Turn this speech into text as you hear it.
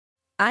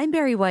I'm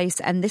Bari Weiss,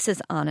 and this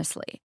is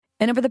Honestly.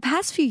 And over the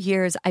past few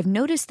years, I've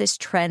noticed this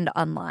trend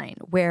online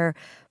where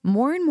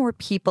more and more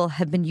people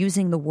have been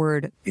using the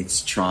word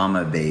 "it's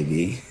trauma,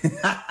 baby."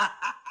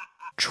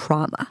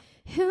 Trauma.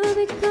 You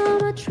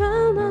become a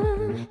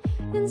trauma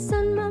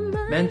inside my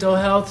mind. Mental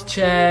health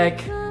check.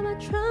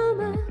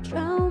 Trauma.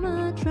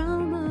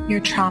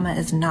 Your trauma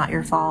is not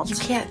your fault. You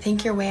can't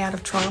think your way out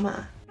of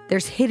trauma.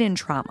 There's hidden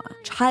trauma,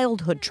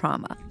 childhood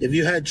trauma. If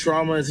you had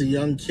trauma as a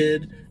young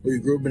kid or you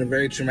grew up in a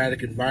very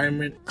traumatic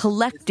environment.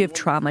 Collective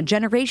trauma,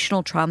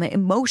 generational trauma,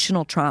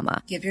 emotional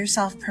trauma. Give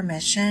yourself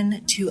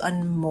permission to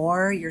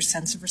unmoor your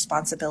sense of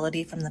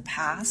responsibility from the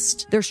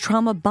past. There's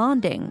trauma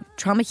bonding,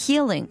 trauma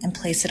healing. And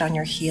place it on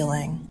your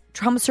healing.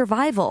 Trauma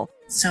survival.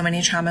 So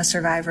many trauma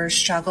survivors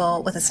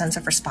struggle with a sense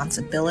of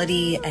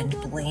responsibility and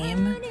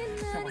blame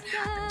for what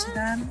happened to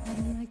them.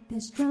 I like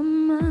this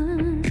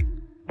drama.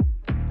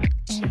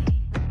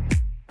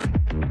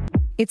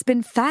 It's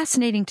been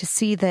fascinating to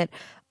see that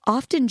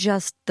often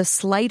just the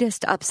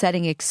slightest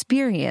upsetting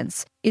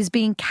experience is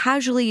being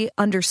casually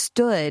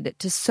understood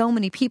to so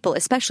many people,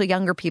 especially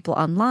younger people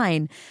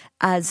online,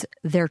 as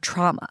their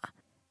trauma.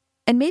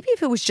 And maybe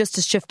if it was just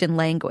a shift in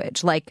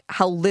language, like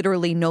how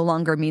literally no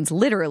longer means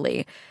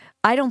literally,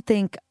 I don't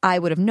think I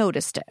would have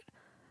noticed it.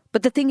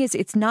 But the thing is,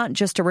 it's not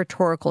just a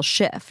rhetorical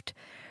shift.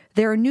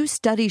 There are new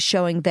studies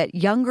showing that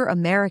younger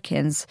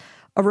Americans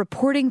are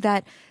reporting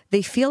that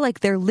they feel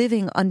like they're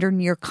living under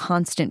near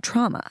constant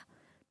trauma.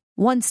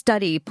 One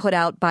study put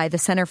out by the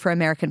Center for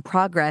American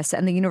Progress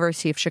and the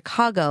University of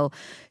Chicago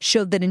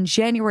showed that in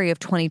January of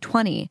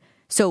 2020,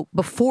 so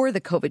before the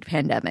COVID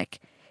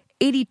pandemic,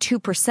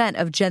 82%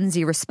 of Gen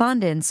Z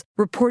respondents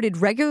reported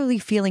regularly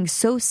feeling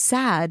so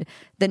sad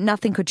that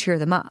nothing could cheer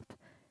them up.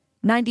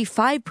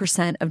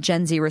 95% of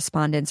Gen Z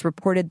respondents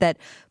reported that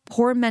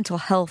poor mental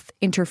health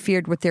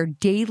interfered with their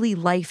daily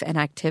life and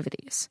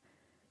activities.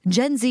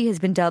 Gen Z has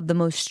been dubbed the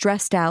most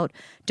stressed out,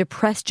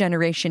 depressed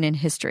generation in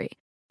history,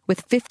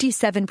 with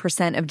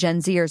 57% of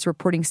Gen Zers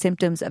reporting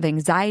symptoms of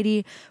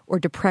anxiety or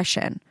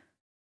depression.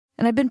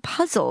 And I've been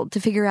puzzled to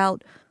figure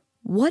out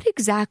what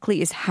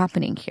exactly is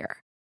happening here.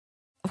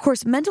 Of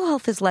course, mental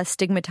health is less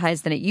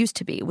stigmatized than it used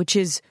to be, which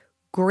is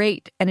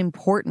great and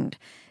important,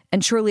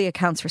 and surely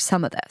accounts for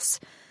some of this.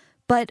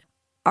 But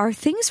are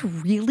things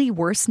really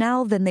worse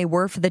now than they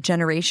were for the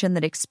generation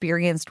that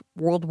experienced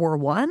World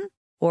War I?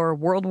 Or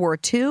World War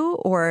II,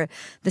 or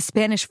the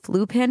Spanish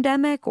flu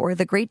pandemic, or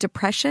the Great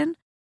Depression?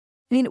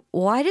 I mean,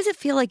 why does it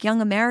feel like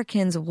young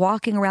Americans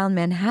walking around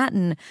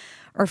Manhattan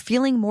are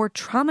feeling more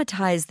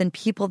traumatized than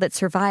people that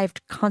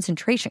survived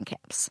concentration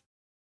camps?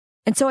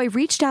 And so I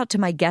reached out to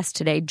my guest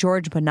today,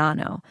 George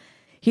Bonanno.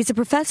 He's a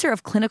professor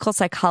of clinical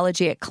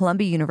psychology at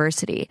Columbia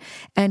University,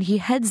 and he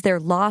heads their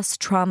loss,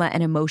 trauma,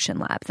 and emotion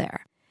lab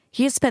there.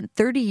 He has spent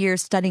 30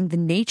 years studying the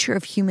nature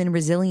of human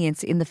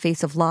resilience in the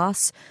face of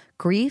loss,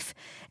 grief,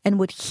 and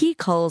what he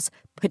calls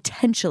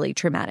potentially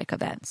traumatic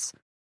events.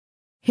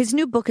 His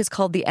new book is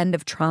called The End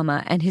of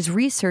Trauma, and his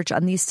research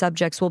on these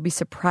subjects will be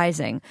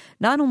surprising,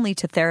 not only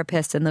to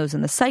therapists and those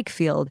in the psych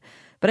field,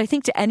 but I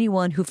think to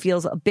anyone who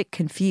feels a bit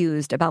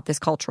confused about this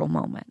cultural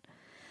moment.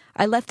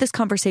 I left this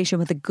conversation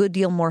with a good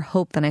deal more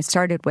hope than I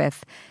started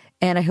with,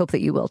 and I hope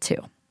that you will too.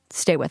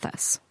 Stay with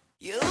us.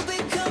 You'll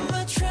become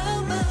a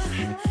trauma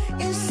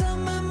inside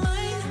my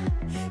mind.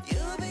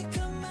 You'll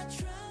become a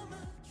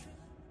trauma.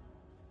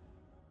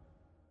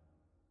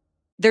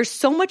 There's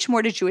so much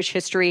more to Jewish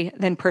history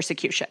than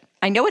persecution.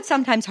 I know it's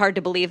sometimes hard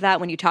to believe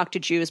that when you talk to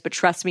Jews, but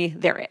trust me,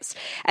 there is.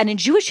 And in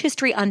Jewish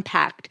History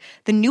Unpacked,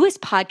 the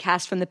newest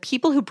podcast from the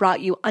people who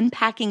brought you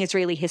Unpacking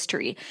Israeli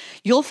History,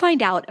 you'll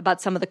find out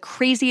about some of the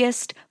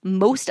craziest,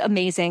 most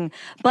amazing,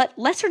 but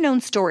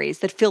lesser-known stories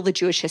that fill the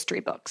Jewish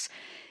history books.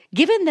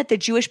 Given that the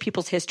Jewish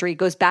people's history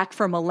goes back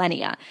for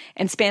millennia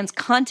and spans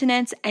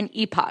continents and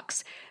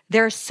epochs,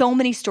 there are so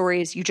many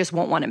stories you just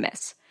won't want to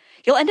miss.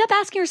 You'll end up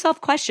asking yourself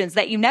questions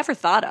that you never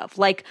thought of,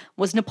 like,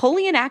 was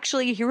Napoleon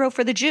actually a hero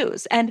for the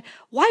Jews? And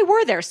why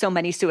were there so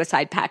many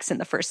suicide pacts in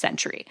the first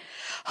century?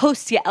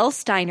 Hosts Yael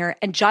Steiner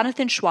and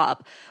Jonathan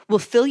Schwab will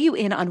fill you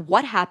in on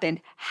what happened,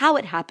 how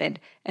it happened,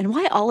 and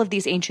why all of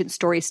these ancient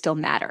stories still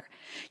matter.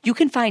 You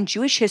can find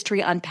Jewish History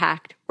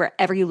Unpacked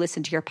wherever you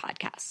listen to your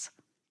podcasts.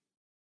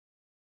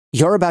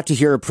 You're about to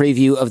hear a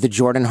preview of The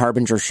Jordan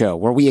Harbinger Show,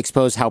 where we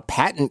expose how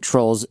patent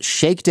trolls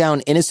shake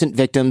down innocent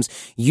victims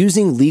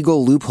using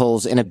legal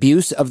loopholes and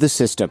abuse of the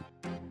system.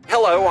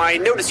 Hello, I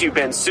notice you've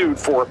been sued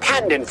for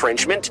patent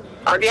infringement.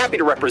 I'd be happy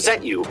to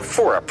represent you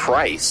for a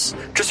price.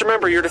 Just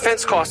remember, your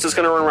defense cost is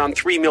going to run around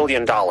 $3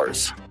 million.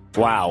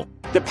 Wow.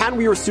 The patent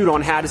we were sued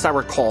on had, as I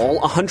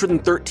recall,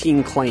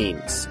 113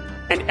 claims.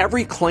 And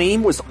every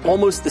claim was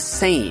almost the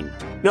same.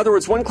 In other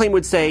words, one claim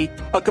would say,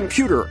 a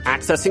computer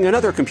accessing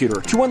another computer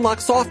to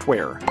unlock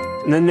software.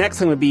 And then the next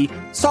thing would be,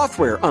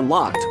 software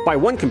unlocked by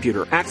one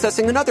computer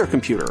accessing another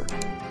computer.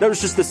 That was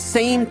just the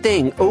same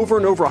thing over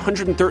and over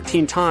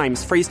 113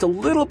 times, phrased a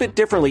little bit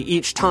differently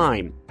each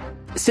time.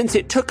 Since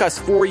it took us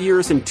 4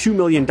 years and $2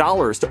 million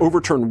to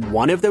overturn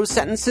one of those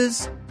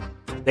sentences,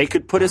 they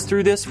could put us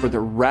through this for the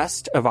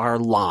rest of our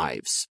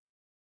lives.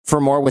 For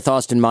more with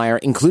Austin Meyer,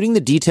 including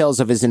the details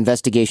of his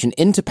investigation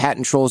into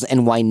patent trolls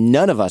and why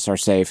none of us are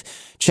safe,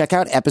 check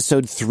out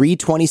episode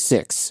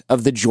 326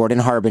 of The Jordan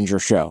Harbinger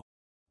Show.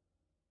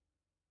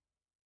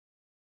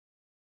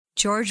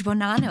 George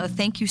Bonanno,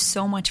 thank you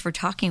so much for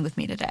talking with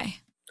me today.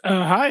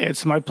 Hi,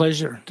 it's my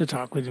pleasure to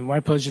talk with you. My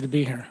pleasure to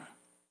be here.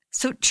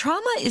 So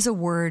trauma is a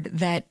word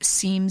that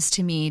seems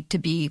to me to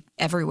be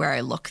everywhere I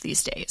look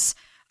these days.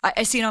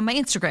 I see it on my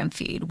Instagram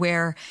feed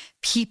where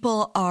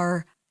people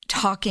are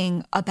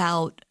talking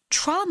about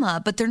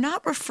trauma, but they're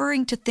not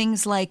referring to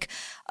things like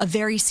a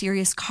very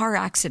serious car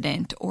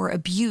accident or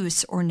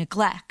abuse or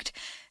neglect.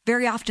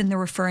 Very often they're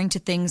referring to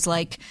things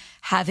like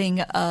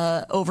having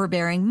a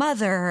overbearing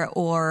mother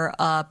or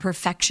a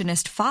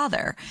perfectionist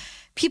father.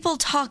 People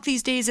talk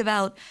these days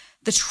about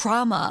the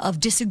trauma of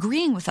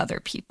disagreeing with other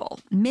people.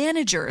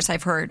 Managers,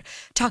 I've heard,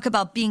 talk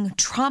about being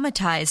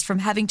traumatized from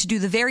having to do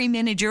the very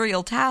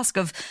managerial task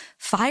of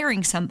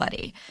firing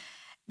somebody.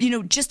 You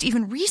know, just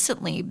even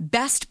recently,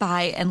 Best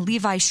Buy and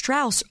Levi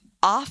Strauss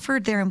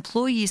offered their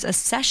employees a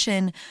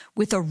session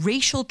with a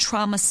racial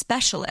trauma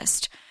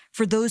specialist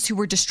for those who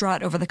were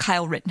distraught over the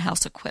Kyle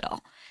Rittenhouse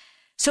acquittal.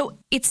 So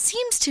it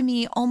seems to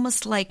me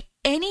almost like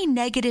any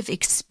negative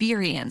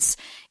experience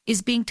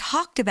is being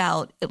talked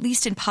about, at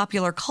least in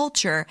popular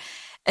culture,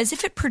 as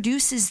if it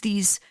produces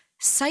these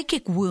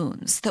psychic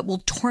wounds that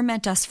will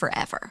torment us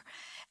forever.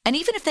 And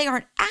even if they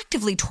aren't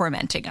actively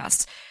tormenting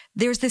us,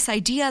 there's this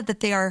idea that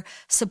they are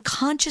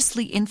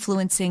subconsciously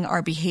influencing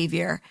our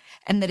behavior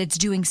and that it's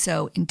doing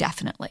so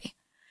indefinitely.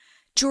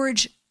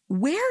 George,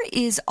 where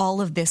is all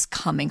of this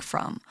coming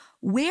from?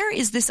 Where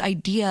is this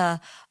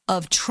idea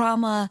of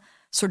trauma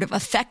sort of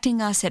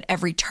affecting us at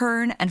every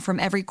turn and from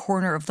every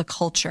corner of the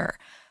culture?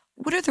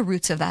 What are the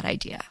roots of that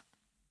idea?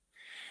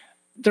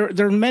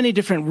 There are many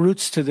different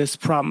roots to this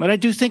problem. And I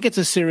do think it's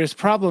a serious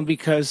problem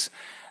because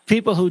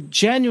people who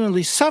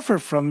genuinely suffer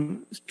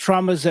from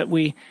traumas that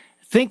we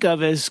think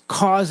of as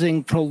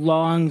causing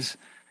prolonged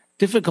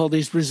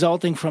difficulties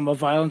resulting from a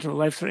violent or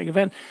life-threatening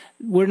event,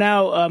 we're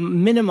now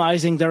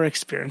minimizing their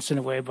experience in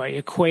a way by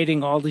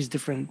equating all these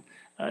different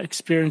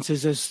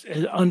experiences as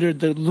under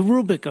the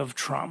rubric of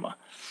trauma.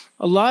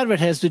 A lot of it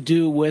has to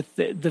do with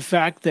the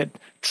fact that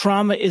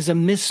trauma is a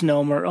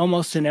misnomer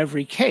almost in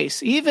every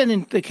case, even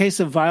in the case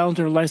of violent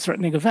or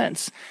life-threatening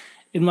events.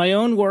 In my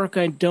own work,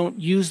 I don't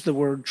use the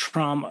word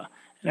trauma,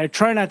 and I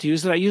try not to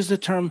use it. I use the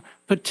term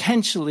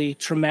potentially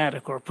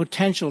traumatic or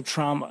potential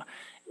trauma.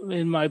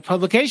 In my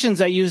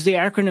publications, I use the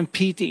acronym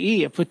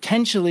PTE, a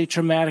potentially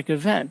traumatic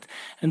event.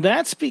 And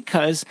that's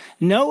because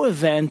no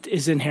event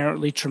is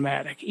inherently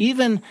traumatic.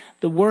 Even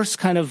the worst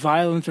kind of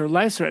violent or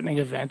life-threatening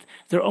event,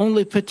 they're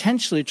only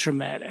potentially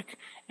traumatic.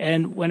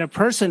 And when a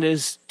person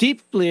is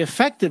deeply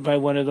affected by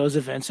one of those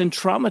events and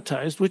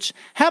traumatized, which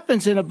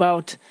happens in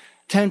about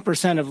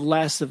 10% of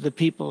less of the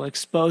people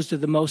exposed to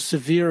the most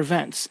severe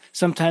events.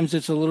 Sometimes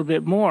it's a little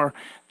bit more.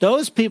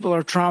 Those people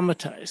are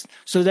traumatized.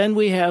 So then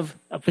we have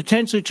a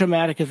potentially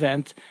traumatic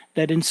event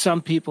that in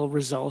some people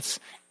results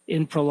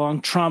in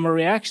prolonged trauma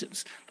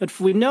reactions. But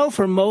we know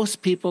for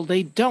most people,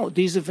 they don't.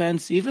 These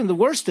events, even the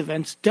worst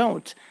events,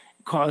 don't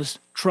cause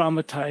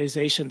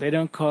traumatization. They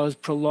don't cause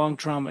prolonged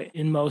trauma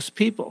in most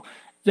people.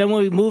 Then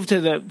when we move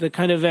to the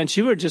kind of events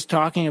you were just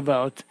talking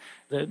about,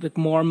 the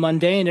more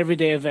mundane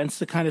everyday events,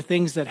 the kind of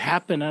things that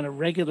happen on a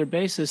regular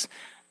basis,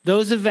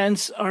 those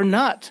events are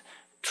not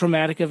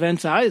traumatic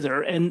events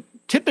either. And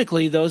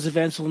typically those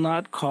events will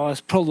not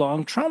cause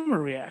prolonged trauma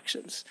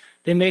reactions.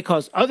 They may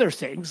cause other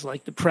things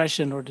like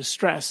depression or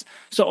distress.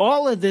 So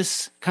all of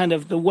this kind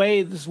of the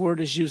way this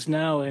word is used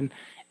now in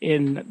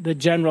the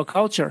general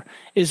culture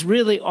is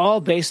really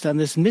all based on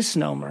this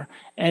misnomer.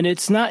 And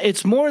it's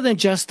more than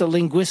just a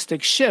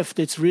linguistic shift.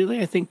 It's really,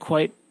 I think,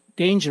 quite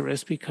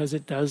dangerous because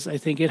it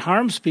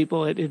harms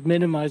people. It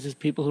minimizes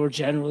people who are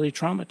generally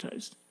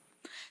traumatized.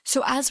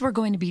 So as we're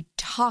going to be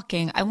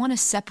talking, I want to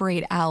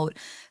separate out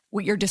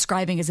what you're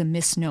describing as a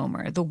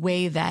misnomer, the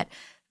way that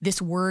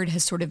this word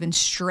has sort of been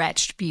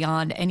stretched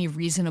beyond any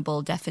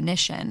reasonable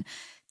definition,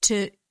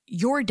 to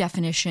your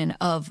definition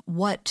of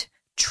what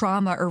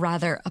trauma, or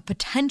rather a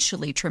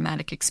potentially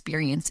traumatic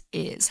experience,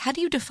 is. How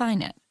do you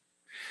define it?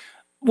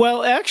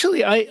 Well,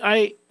 actually,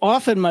 I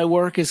often my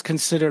work is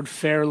considered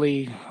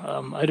fairly,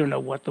 I don't know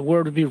what the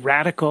word would be,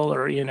 radical,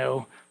 or,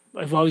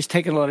 I've always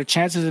taken a lot of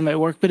chances in my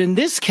work. But in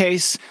this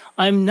case,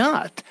 I'm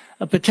not.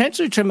 A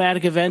potentially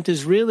traumatic event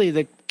is really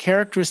the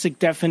characteristic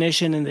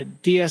definition in the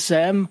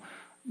DSM,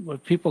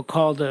 what people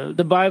call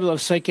the Bible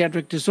of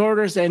Psychiatric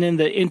Disorders. And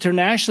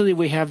internationally,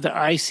 we have the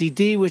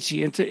ICD, which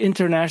is the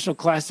International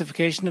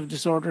Classification of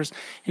Disorders.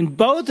 In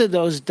both of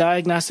those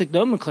diagnostic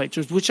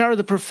nomenclatures, which are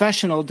the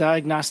professional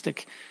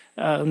diagnostic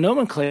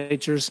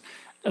nomenclatures,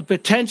 a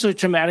potentially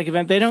traumatic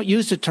event, they don't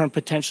use the term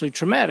potentially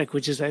traumatic,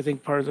 which is, I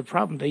think, part of the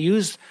problem. They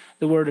use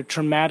the word a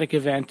traumatic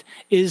event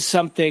is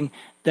something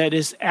that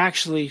is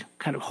actually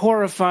kind of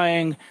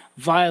horrifying,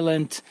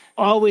 violent,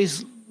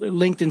 always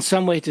linked in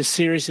some way to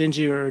serious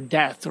injury or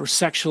death or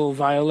sexual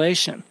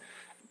violation.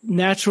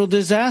 Natural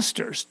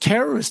disasters,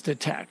 terrorist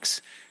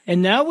attacks.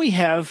 And now we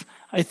have,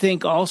 I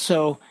think,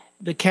 also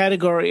the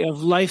category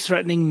of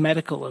life-threatening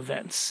medical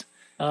events.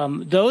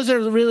 Those are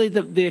really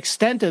the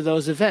extent of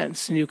those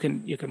events. And you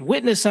can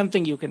witness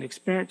something, you can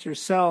experience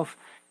yourself,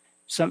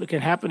 something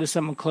can happen to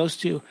someone close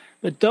to you.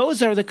 But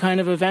those are the kind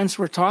of events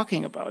we're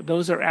talking about.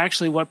 Those are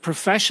actually what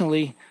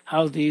professionally,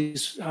 how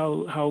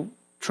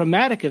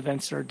traumatic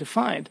events are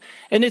defined.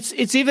 And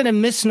it's even a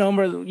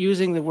misnomer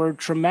using the word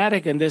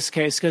traumatic in this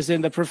case, because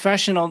in the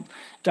professional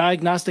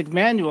diagnostic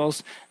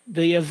manuals,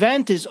 the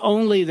event is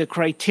only the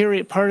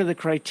criteria, part of the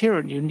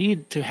criterion. You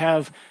need to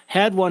have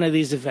had one of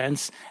these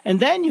events, and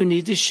then you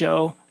need to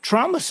show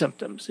trauma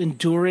symptoms,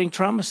 enduring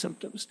trauma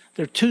symptoms.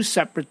 They're two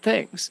separate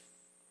things.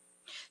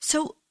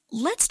 So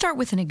let's start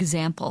with an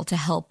example to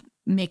help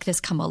make this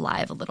come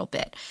alive a little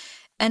bit.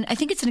 And I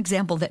think it's an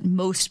example that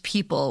most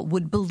people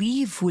would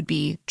believe would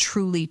be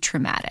truly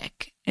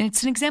traumatic. And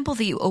it's an example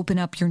that you open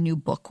up your new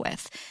book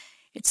with.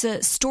 It's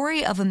a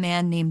story of a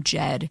man named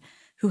Jed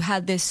who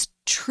had this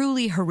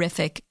truly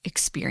horrific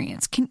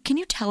experience. Can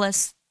you tell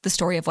us the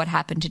story of what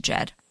happened to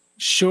Jed?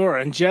 Sure.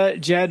 And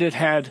Jed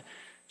had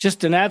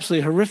just an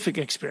absolutely horrific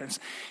experience.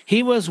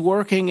 He was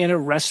working in a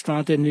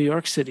restaurant in New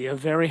York City, a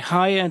very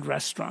high-end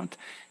restaurant.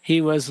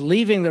 He was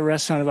leaving the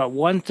restaurant about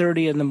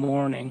 1:30 in the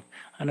morning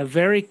on a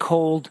very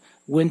cold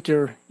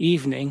winter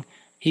evening.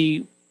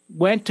 He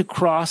went to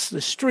cross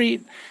the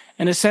street,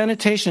 and a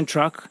sanitation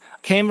truck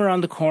came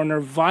around the corner,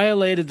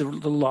 violated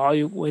the law.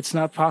 It's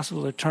not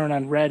possible to turn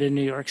on red in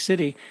New York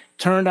City.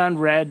 Turned on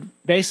red,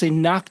 basically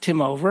knocked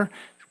him over,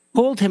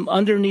 pulled him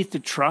underneath the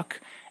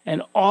truck,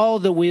 and all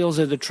the wheels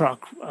of the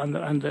truck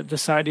on the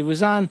side he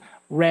was on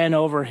ran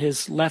over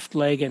his left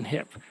leg and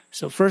hip.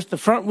 So first the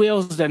front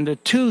wheels, then the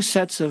two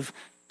sets of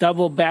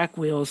double back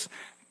wheels.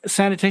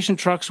 Sanitation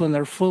trucks, when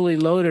they're fully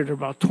loaded, are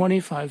about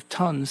 25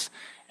 tons,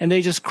 and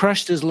they just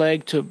crushed his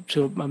leg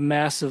to a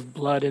mass of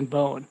blood and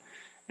bone.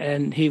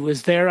 And he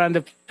was there on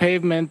the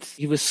pavement.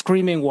 He was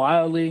screaming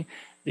wildly.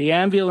 The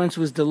ambulance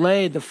was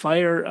delayed. The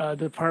fire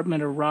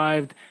department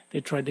arrived. They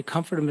tried to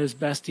comfort him as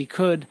best he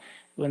could.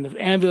 When the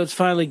ambulance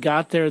finally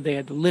got there, they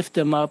had to lift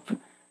him up,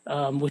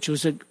 which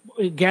was,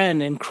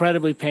 again,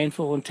 incredibly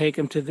painful, and take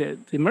him to the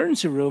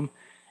emergency room.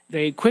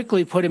 They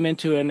quickly put him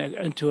into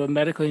a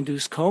medically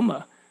induced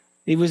coma.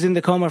 He was in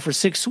the coma for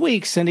 6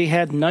 weeks, and he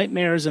had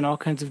nightmares and all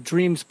kinds of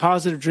dreams,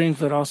 positive dreams,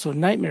 but also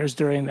nightmares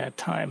during that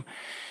time.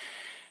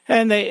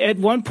 And they, at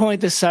one point,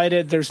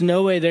 decided there's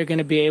no way they're going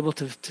to be able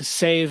to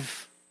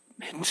save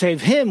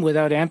him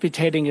without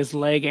amputating his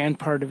leg and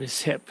part of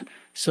his hip.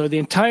 So the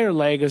entire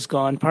leg is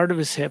gone, part of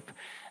his hip.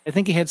 I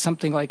think he had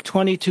something like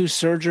 22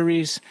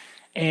 surgeries,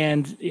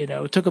 and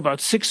it took about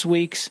 6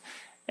 weeks.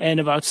 And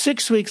about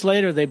 6 weeks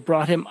later, they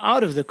brought him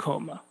out of the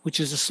coma, which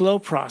is a slow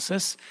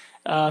process.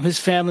 His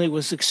family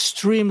was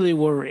extremely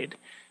worried.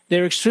 They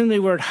were extremely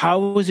worried. How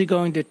was he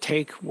going to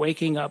take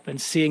waking up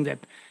and seeing that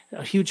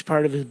a huge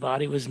part of his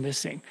body was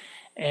missing?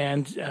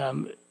 And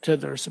to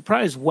their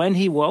surprise, when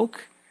he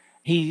woke,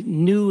 he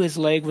knew his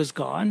leg was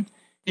gone.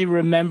 He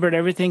remembered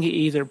everything. He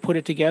either put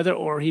it together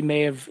or he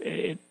may have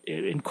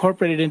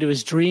incorporated it into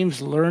his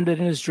dreams, learned it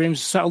in his dreams.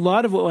 So a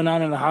lot of what went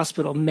on in the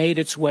hospital made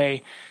its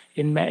way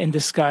in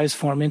disguise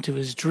form into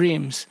his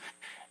dreams.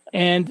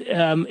 And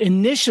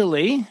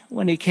initially,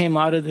 when he came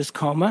out of this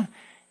coma,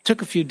 it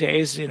took a few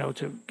days,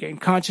 to gain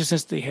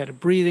consciousness. He had a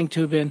breathing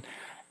tube in.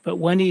 But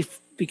when he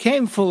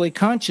became fully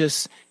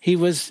conscious, he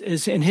was,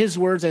 in his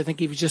words, I think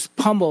he was just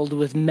pummeled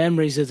with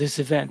memories of this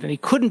event. And he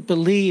couldn't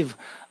believe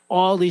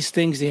all these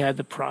things he had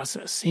to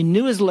process. He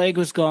knew his leg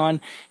was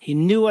gone. He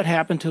knew what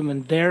happened to him.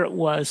 And there it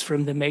was for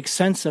him to make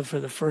sense of for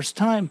the first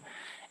time.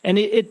 And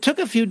it took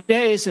a few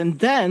days. And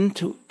then,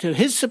 to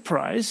his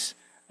surprise,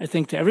 I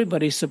think to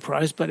everybody's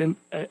surprise, but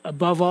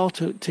above all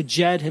to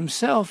Jed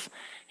himself,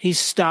 he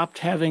stopped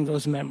having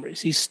those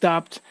memories. He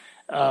stopped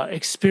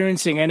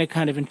experiencing any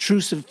kind of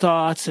intrusive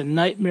thoughts and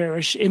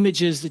nightmarish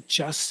images. That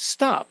just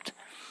stopped.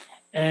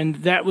 And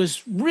that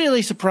was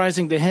really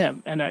surprising to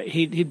him. And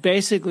he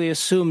basically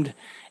assumed,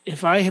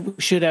 if I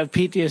should have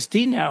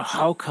PTSD now,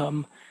 how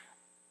come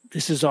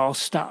this is all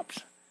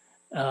stopped?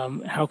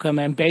 How come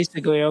I'm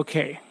basically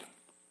okay?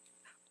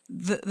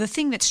 The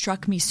thing that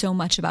struck me so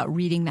much about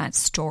reading that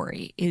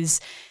story is,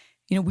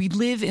 we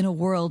live in a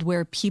world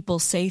where people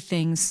say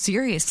things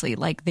seriously,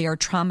 like they are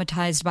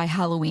traumatized by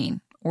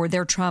Halloween or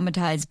they're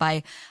traumatized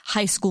by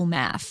high school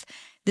math.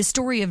 The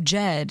story of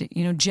Jed,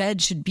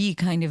 Jed should be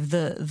kind of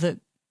the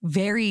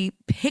very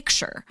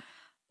picture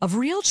of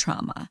real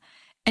trauma.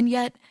 And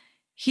yet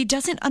he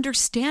doesn't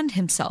understand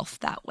himself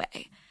that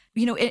way.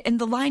 And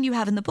the line you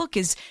have in the book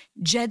is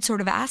Jed sort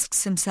of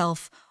asks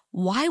himself,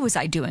 why was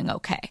I doing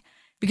okay?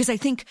 Because I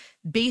think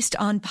based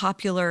on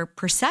popular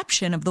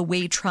perception of the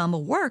way trauma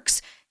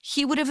works,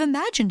 he would have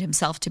imagined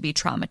himself to be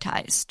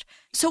traumatized.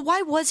 So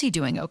why was he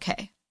doing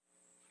okay?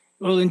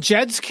 Well, in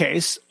Jed's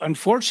case,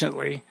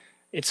 unfortunately,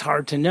 it's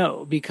hard to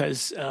know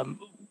because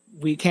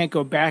we can't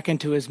go back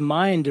into his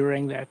mind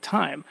during that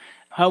time.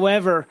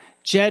 However,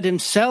 Jed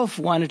himself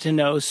wanted to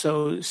know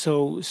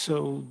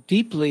so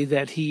deeply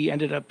that he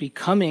ended up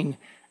becoming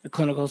a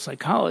clinical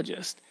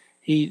psychologist.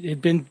 He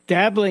had been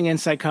dabbling in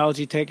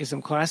psychology, taking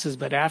some classes,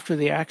 but after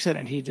the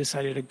accident, he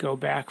decided to go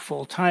back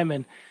full time,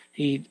 and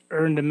he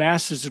earned a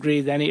master's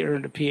degree, then he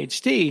earned a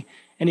PhD,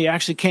 and he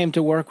actually came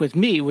to work with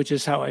me, which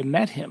is how I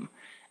met him.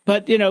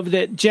 But,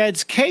 that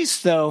Jed's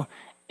case, though,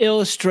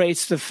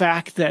 illustrates the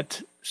fact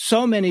that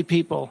so many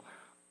people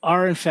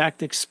are, in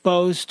fact,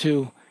 exposed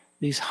to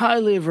these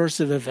highly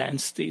aversive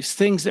events, these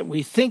things that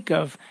we think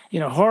of,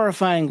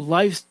 horrifying,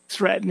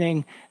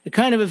 life-threatening, the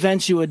kind of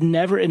events you would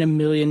never in a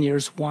million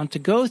years want to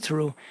go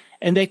through.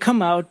 And they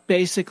come out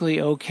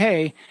basically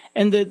okay.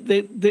 And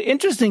the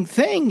interesting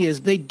thing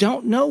is they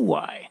don't know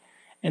why.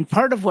 And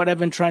part of what I've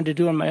been trying to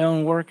do in my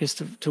own work is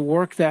to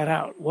work that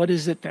out. What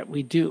is it that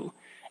we do?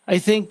 I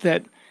think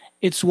that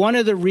it's one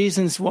of the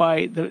reasons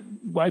why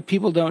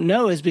people don't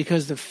know is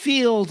because the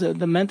field,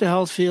 the mental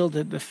health field,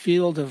 the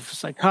field of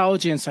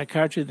psychology and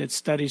psychiatry that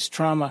studies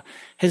trauma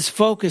has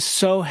focused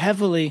so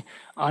heavily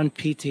on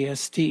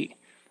PTSD.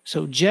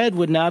 So Jed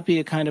would not be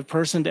a kind of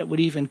person that would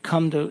even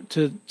come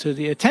to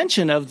the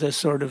attention of the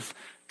sort of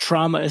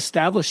trauma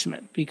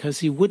establishment because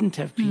he wouldn't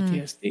have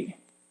PTSD.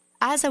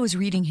 As I was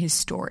reading his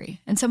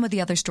story and some of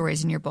the other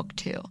stories in your book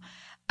too,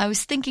 I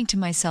was thinking to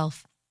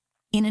myself,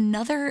 in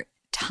another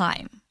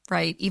time,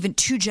 right, even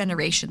 2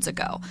 generations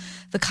ago,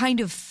 the kind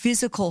of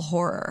physical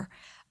horror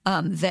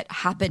that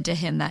happened to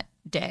him that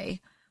day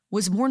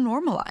was more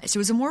normalized. It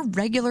was a more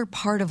regular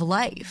part of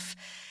life.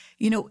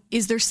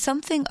 Is there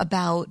something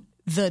about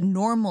the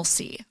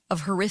normalcy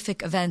of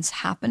horrific events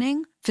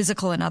happening,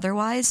 physical and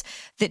otherwise,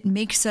 that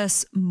makes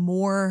us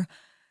more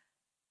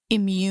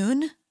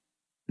immune,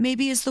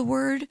 maybe is the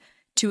word,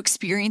 to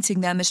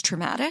experiencing them as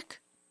traumatic?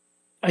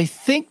 I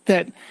think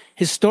that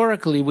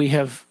historically we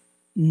have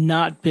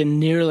not been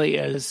nearly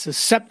as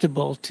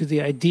susceptible to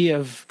the idea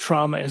of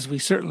trauma as we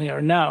certainly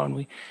are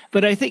now.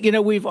 But I think,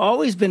 we've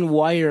always been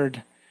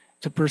wired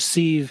to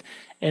perceive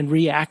and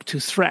react to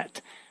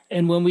threat.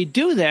 And when we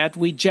do that,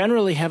 we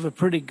generally have a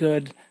pretty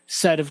good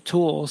set of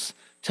tools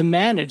to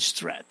manage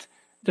threat.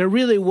 There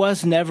really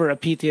was never a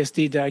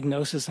PTSD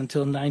diagnosis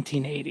until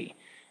 1980.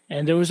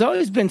 And there was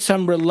always been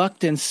some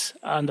reluctance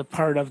on the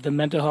part of the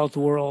mental health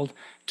world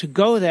to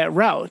go that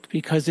route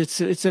because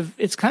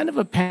it's kind of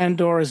a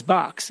Pandora's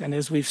box. And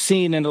as we've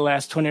seen in the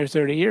last 20 or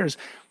 30 years,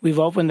 we've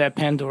opened that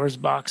Pandora's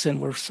box and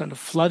we're sort of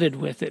flooded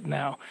with it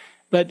now.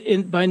 But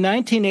by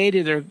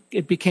 1980,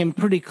 it became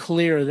pretty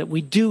clear that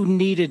we do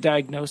need a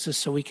diagnosis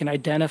so we can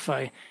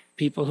identify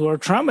people who are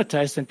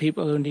traumatized and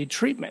people who need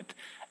treatment.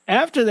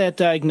 After that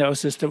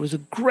diagnosis, there was a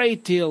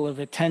great deal of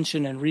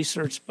attention and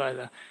research by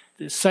the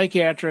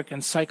psychiatric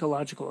and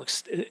psychological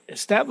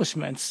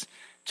establishments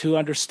to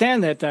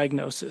understand that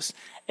diagnosis.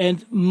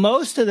 And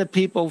most of the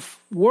people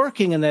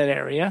working in that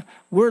area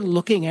were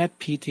looking at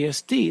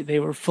PTSD. They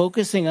were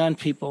focusing on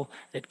people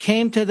that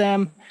came to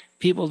them,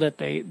 people that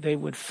they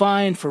would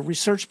find for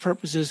research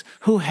purposes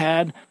who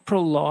had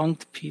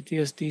prolonged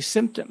PTSD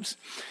symptoms.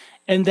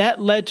 And that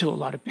led to a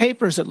lot of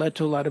papers, it led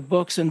to a lot of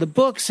books. And the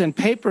books and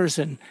papers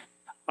and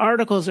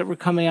articles that were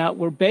coming out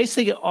were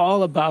basically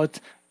all about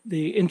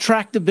the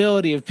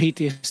intractability of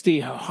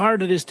PTSD, how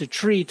hard it is to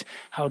treat,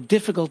 how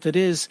difficult it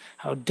is,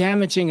 how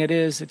damaging it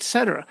is,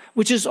 etc.,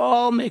 which is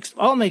all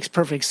makes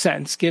perfect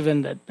sense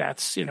given that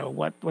that's,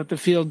 what the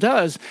field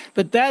does.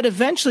 But that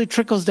eventually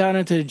trickles down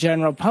into the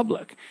general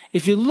public.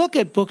 If you look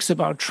at books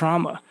about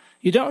trauma,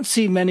 you don't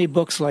see many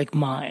books like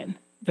mine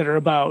that are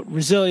about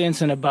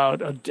resilience and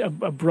about a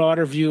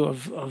broader view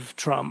of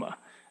trauma.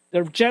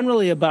 They're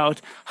generally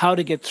about how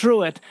to get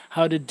through it,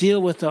 how to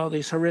deal with all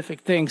these horrific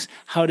things,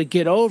 how to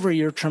get over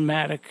your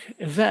traumatic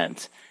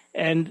event.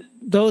 And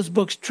those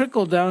books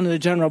trickle down to the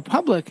general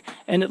public,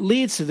 and it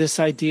leads to this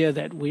idea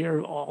that we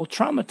are all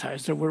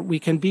traumatized, or we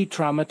can be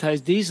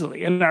traumatized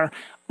easily. And our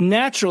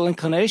natural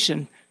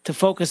inclination to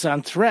focus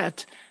on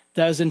threat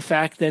does, in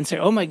fact, then say,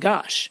 oh my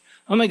gosh,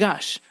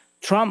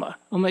 trauma,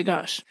 oh my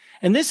gosh.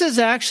 And this is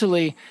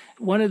actually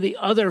one of the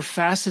other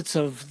facets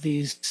of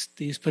these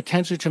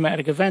potentially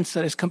traumatic events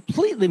that is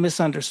completely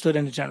misunderstood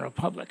in the general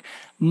public.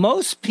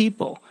 Most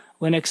people,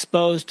 when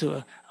exposed to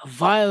a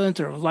violent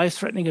or a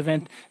life-threatening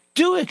event,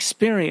 do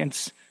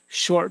experience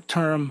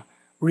short-term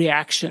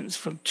reactions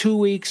from 2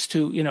 weeks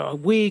to, a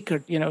week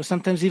or,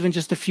 sometimes even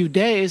just a few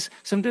days,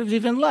 sometimes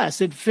even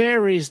less. It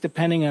varies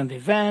depending on the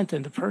event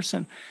and the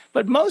person.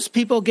 But most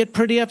people get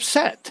pretty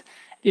upset.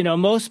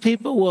 Most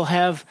people will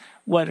have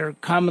what are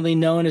commonly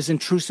known as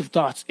intrusive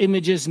thoughts,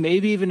 images,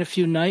 maybe even a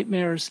few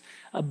nightmares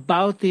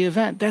about the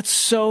event. That's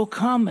so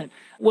common.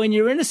 When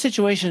you're in a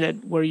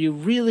situation where you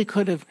really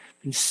could have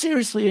been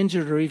seriously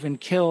injured or even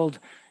killed,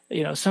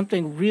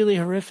 something really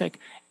horrific,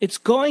 it's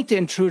going to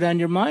intrude on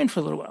your mind for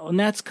a little while. And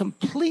that's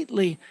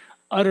completely,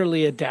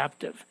 utterly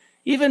adaptive.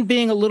 Even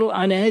being a little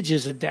on edge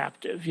is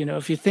adaptive.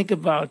 If you think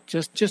about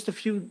just a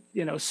few,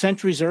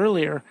 centuries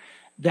earlier,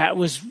 that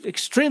was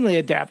extremely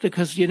adaptive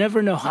because you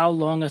never know how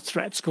long a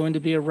threat's going to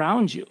be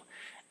around you.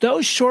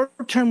 Those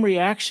short-term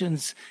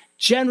reactions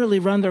generally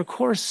run their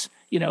course,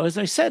 as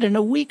I said, in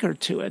a week or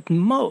two at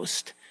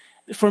most.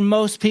 for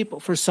most people.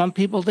 For some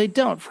people, they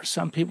don't. For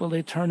some people,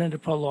 they turn into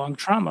prolonged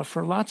trauma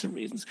for lots of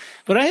reasons.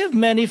 But I have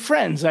many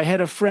friends. I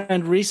had a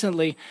friend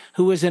recently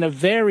who was in a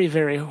very,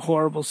 very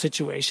horrible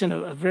situation,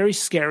 a very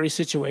scary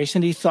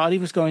situation. He thought he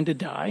was going to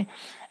die.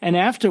 And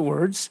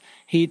afterwards,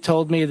 he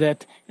told me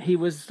that he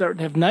was starting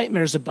to have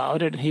nightmares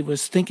about it. He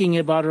was thinking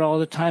about it all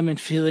the time and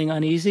feeling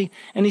uneasy.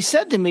 And he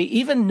said to me,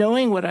 even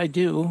knowing what I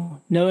do,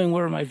 knowing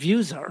where my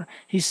views are,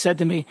 he said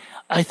to me,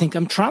 I think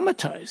I'm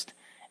traumatized.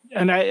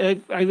 And I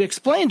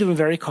explained to him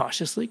very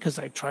cautiously, because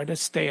I try to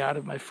stay out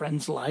of my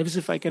friends' lives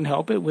if I can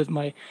help it with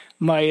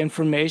my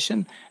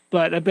information.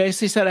 But I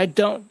basically said, I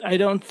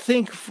don't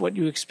think what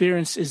you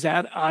experience is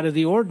that out of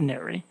the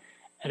ordinary.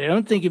 And I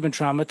don't think you've been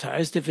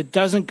traumatized. If it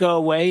doesn't go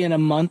away in a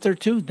month or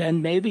two,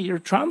 then maybe you're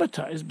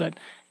traumatized. But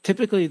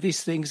typically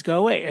these things go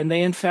away. And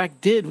they, in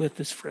fact, did with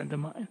this friend of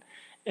mine.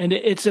 And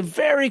it's a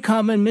very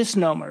common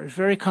misnomer, a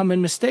very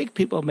common mistake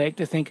people make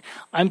to think,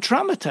 I'm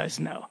traumatized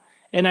now.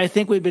 And I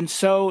think we've been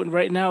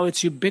right now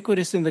it's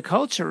ubiquitous in the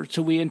culture,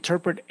 so we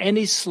interpret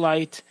any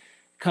slight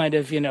kind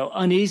of,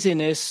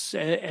 uneasiness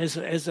as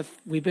if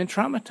we've been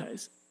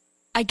traumatized.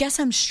 I guess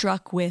I'm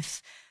struck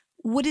with,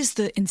 what is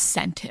the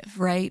incentive,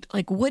 right?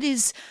 Like, what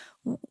is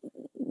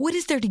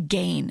there to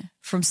gain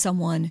from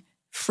someone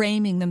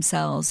framing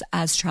themselves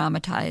as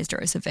traumatized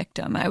or as a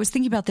victim? I was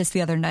thinking about this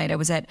the other night. I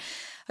was at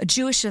a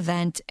Jewish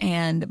event,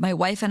 and my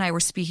wife and I were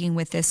speaking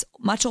with this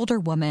much older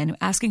woman,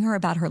 asking her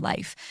about her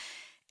life.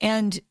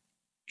 And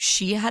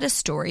she had a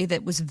story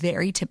that was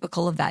very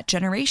typical of that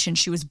generation.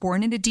 She was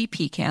born in a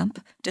DP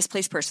camp,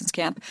 displaced persons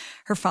camp.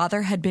 Her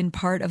father had been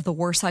part of the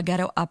Warsaw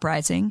Ghetto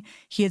Uprising.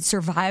 He had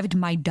survived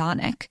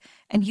Majdanek,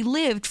 and he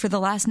lived for the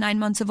last 9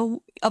 months of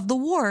the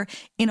war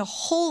in a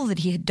hole that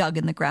he had dug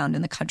in the ground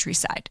in the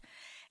countryside.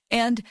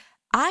 And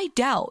I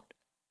doubt,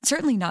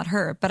 certainly not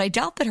her, but I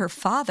doubt that her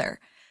father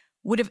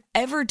would have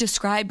ever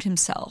described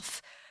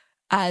himself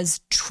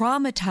as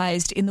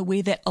traumatized in the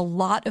way that a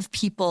lot of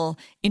people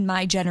in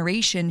my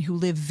generation who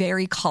live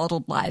very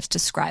coddled lives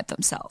describe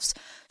themselves.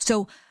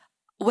 So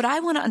what I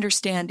want to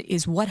understand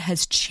is what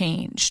has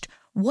changed.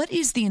 What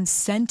is the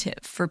incentive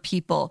for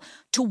people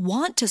to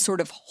want to sort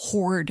of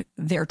hoard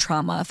their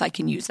trauma, if I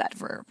can use that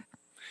verb?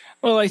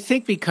 Well, I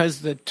think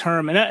because the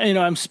term, and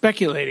I'm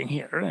speculating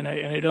here, and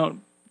I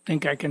don't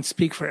think I can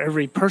speak for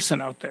every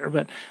person out there,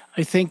 but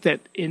I think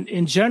that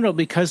in general,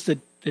 because the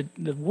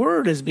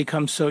word has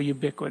become so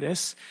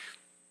ubiquitous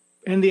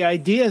and the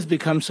idea has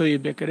become so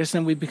ubiquitous,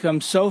 and we become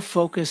so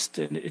focused,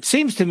 and it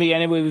seems to me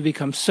anyway, we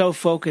become so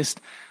focused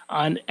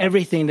on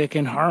everything that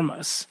can harm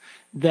us,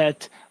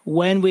 that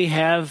when we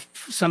have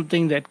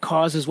something that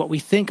causes what we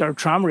think are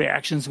trauma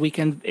reactions,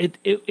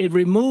 it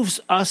removes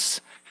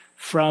us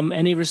from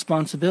any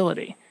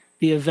responsibility.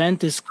 The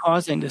event is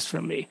causing this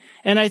for me.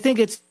 And I think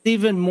it's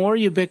even more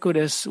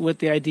ubiquitous with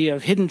the idea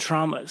of hidden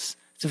traumas.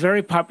 It's a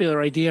very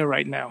popular idea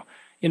right now.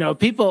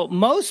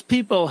 Most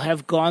people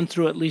have gone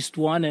through at least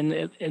one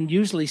and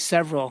usually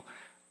several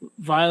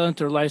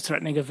violent or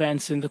life-threatening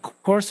events in the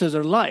course of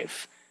their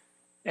life.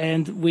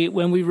 And we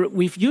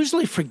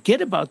usually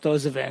forget about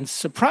those events.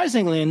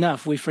 Surprisingly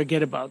enough, we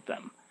forget about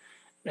them.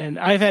 And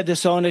I've had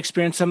this own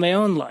experience in my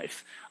own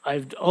life.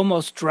 I've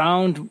almost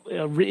drowned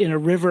in a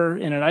river,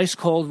 in an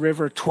ice-cold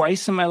river,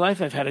 twice in my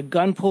life. I've had a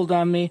gun pulled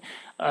on me.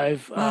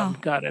 I've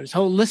got a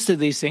whole list of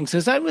these things.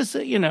 As I was,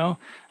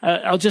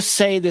 I'll just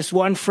say this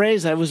one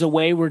phrase: I was a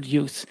wayward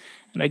youth,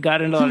 and I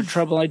got into a lot of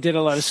trouble. I did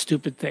a lot of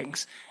stupid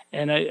things,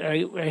 and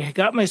I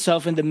got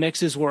myself into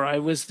mixes where I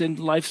was in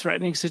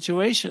life-threatening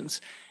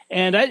situations,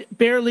 and I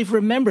barely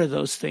remember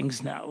those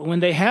things now. When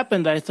they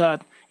happened, I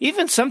thought,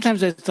 even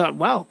sometimes I thought,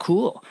 wow,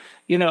 cool.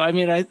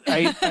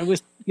 I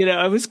was.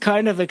 I was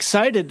kind of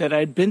excited that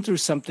I'd been through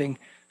something.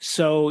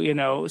 So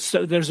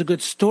there's a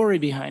good story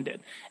behind it.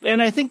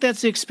 And I think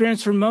that's the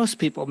experience for most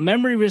people.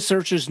 Memory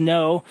researchers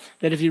know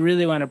that if you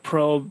really want to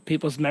probe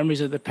people's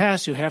memories of the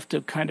past, you have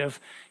to kind of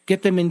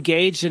get them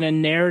engaged in a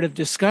narrative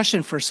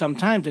discussion for some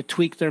time to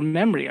tweak their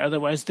memory.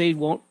 Otherwise, they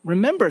won't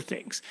remember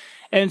things.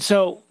 And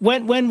so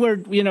when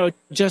we're,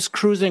 just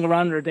cruising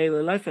around in our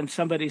daily life and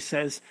somebody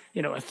says,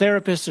 a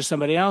therapist or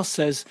somebody else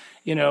says,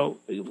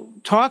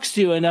 talks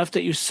to you enough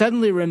that you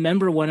suddenly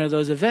remember one of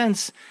those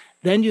events,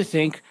 then you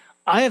think,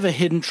 I have a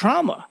hidden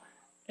trauma.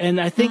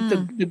 And I think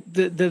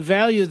the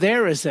value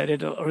there is that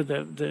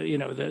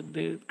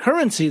the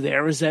currency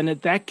there is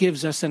that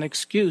gives us an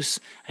excuse.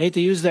 I hate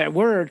to use that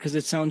word because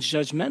it sounds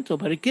judgmental,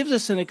 but it gives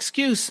us an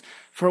excuse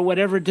for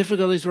whatever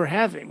difficulties we're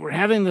having. We're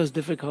having those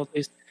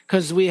difficulties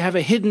because we have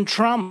a hidden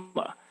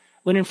trauma,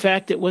 when in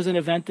fact it was an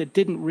event that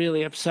didn't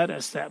really upset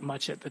us that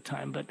much at the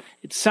time, but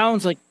it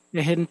sounds like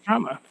a hidden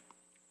trauma.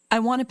 I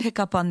want to pick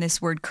up on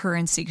this word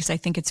currency because I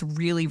think it's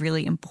really,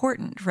 really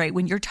important, right?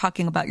 When you're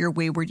talking about your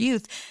wayward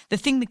youth, the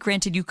thing that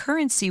granted you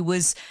currency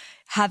was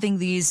having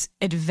these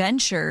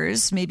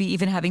adventures, maybe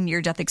even having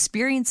near-death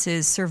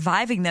experiences,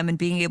 surviving them and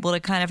being able to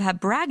kind of have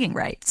bragging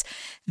rights.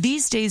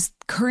 These days,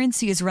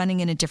 currency is running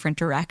in a different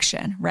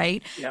direction,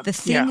 right? Yep. The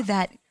thing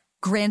that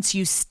grants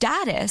you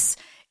status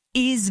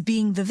is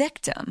being the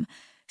victim.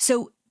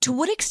 So To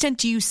what extent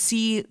do you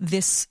see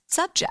this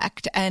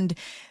subject and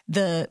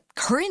the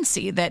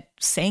currency that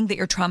saying that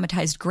you're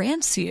traumatized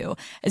grants you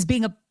as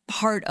being a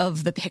part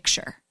of the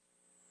picture?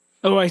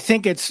 Oh, I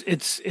think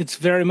it's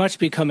very much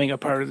becoming a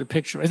part of the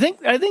picture. I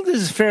think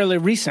this is fairly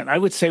recent. I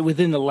would say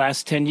within the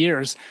last 10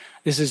 years,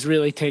 this is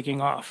really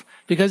taking off.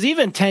 Because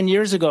even 10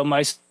 years ago,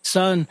 my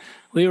son,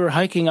 we were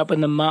hiking up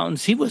in the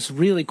mountains. He was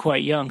really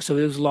quite young, so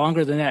it was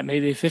longer than that,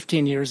 maybe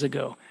 15 years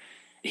ago.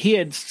 He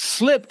had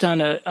slipped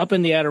up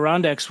in the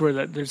Adirondacks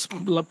where there's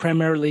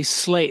primarily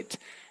slate.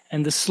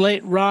 And the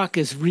slate rock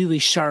is really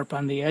sharp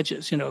on the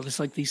edges. There's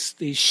like these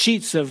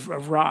sheets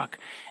of rock.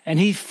 And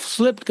he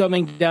slipped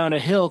coming down a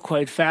hill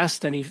quite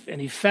fast, and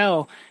he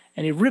fell,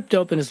 and he ripped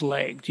open his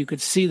leg. You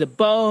could see the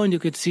bone, you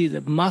could see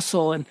the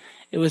muscle, and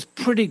it was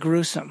pretty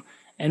gruesome.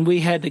 And we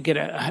had to get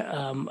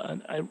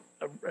an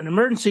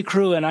emergency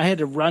crew, and I had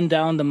to run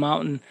down the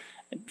mountain,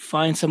 and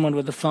find someone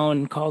with a phone,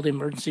 and call the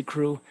emergency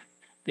crew.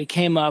 They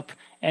came up,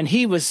 and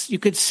you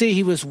could see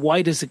he was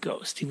white as a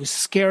ghost. He was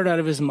scared out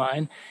of his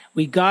mind.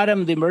 We got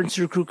him. The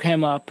emergency crew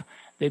came up.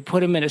 They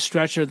put him in a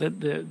stretcher.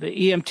 The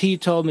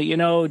EMT told me,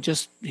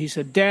 he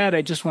said, Dad,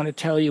 I just want to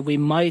tell you we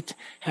might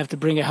have to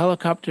bring a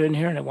helicopter in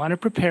here, and I want to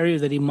prepare you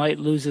that he might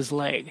lose his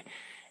leg.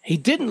 He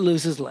didn't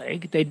lose his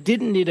leg. They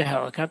didn't need a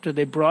helicopter.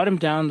 They brought him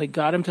down. They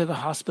got him to the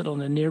hospital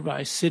in a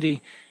nearby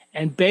city.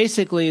 And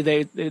basically,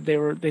 they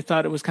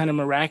thought it was kind of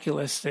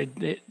miraculous.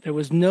 There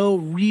was no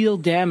real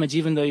damage,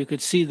 even though you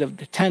could see the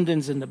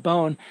tendons and the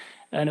bone,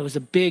 and it was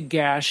a big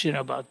gash,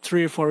 about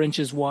 3 or 4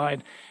 inches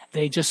wide.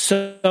 They just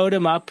sewed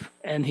him up,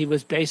 and he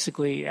was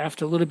basically,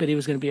 after a little bit, he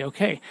was going to be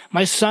okay.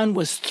 My son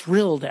was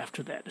thrilled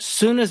after that. As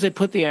soon as they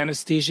put the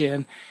anesthesia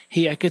in,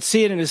 I could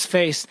see it in his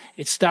face.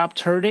 It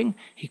stopped hurting.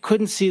 He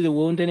couldn't see the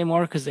wound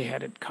anymore because they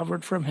had it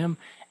covered from him.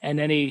 And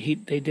then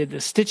they did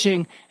the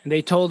stitching, and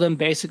they told him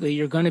basically,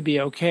 you're going to be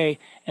okay.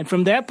 And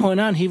from that point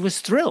on, he was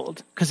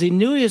thrilled because he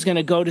knew he was going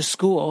to go to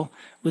school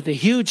with a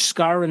huge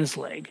scar in his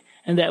leg.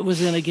 And that was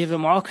going to give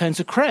him all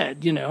kinds of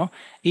cred,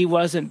 He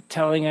wasn't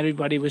telling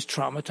anybody he was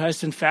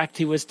traumatized. In fact,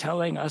 he was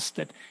telling us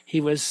that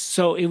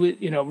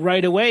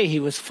right away he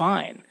was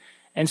fine.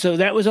 And so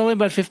that was only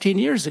about 15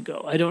 years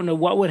ago. I don't know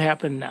what would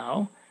happen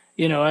now.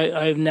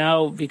 I've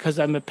now, because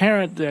I'm a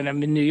parent and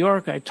I'm in New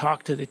York, I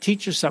talk to the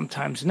teachers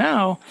sometimes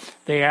now.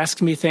 They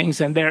ask me things,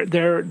 and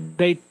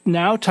they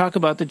now talk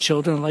about the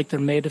children like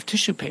they're made of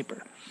tissue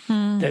paper.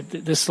 That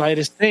the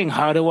slightest thing,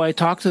 how do I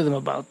talk to them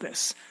about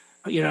this?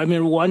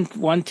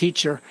 One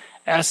teacher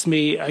asked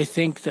me, I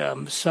think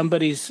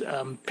somebody's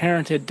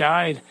parent had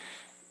died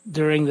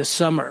during the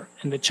summer,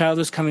 and the child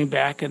was coming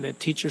back, and the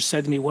teacher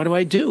said to me, what do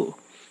I do?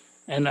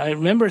 And I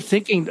remember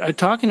talking to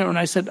her, and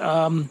I said,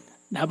 how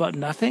about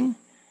nothing?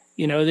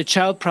 The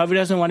child probably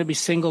doesn't want to be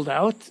singled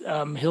out.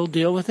 He'll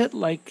deal with it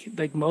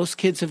like most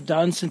kids have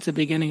done since the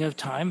beginning of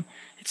time.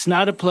 It's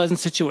not a pleasant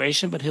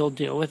situation, but he'll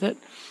deal with it.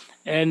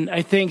 And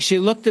I think she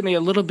looked at me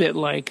a little bit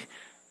like,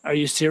 are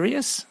you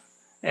serious?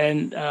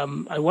 And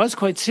I was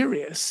quite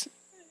serious.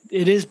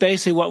 It is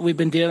basically what we've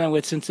been dealing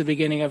with since the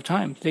beginning of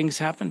time. Things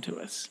happen to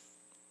us.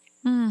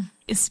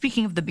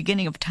 Speaking of the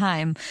beginning of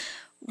time,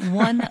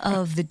 one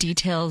of the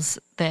details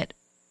that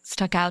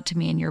stuck out to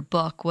me in your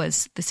book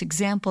was this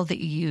example that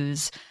you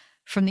use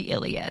from the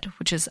Iliad,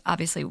 which is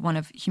obviously one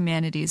of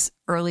humanity's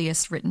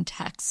earliest written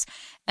texts.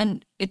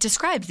 And it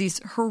describes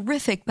these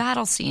horrific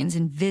battle scenes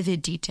in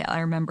vivid detail. I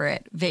remember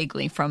it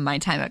vaguely from my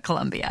time at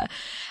Columbia.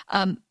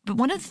 But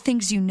one of the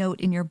things you note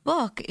in your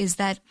book is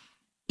that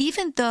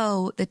even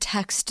though the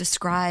text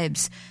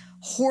describes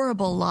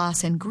horrible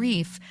loss and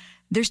grief,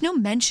 there's no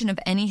mention of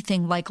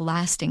anything like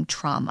lasting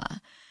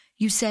trauma.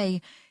 You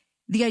say,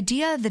 the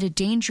idea that a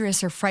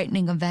dangerous or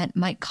frightening event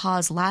might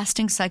cause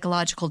lasting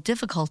psychological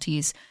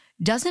difficulties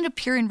doesn't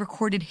appear in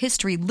recorded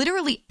history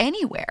literally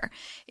anywhere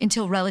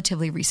until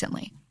relatively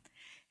recently.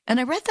 And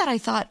I read that, I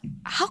thought,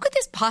 how could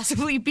this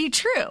possibly be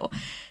true?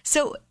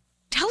 So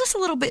tell us a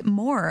little bit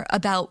more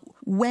about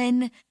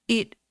when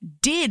it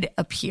did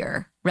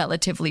appear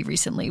relatively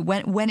recently,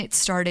 when it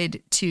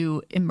started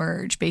to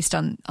emerge based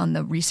on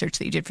the research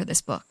that you did for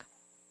this book.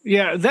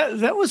 Yeah,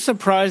 that was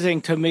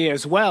surprising to me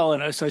as well.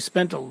 And so I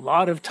spent a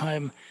lot of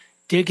time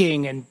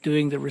digging and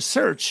doing the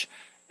research.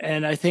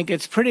 And I think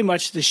it's pretty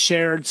much the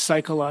shared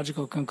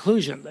psychological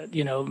conclusion that,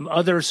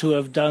 others who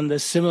have done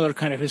this similar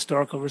kind of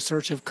historical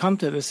research have come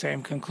to the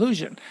same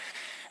conclusion.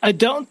 I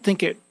don't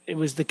think it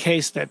was the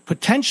case that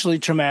potentially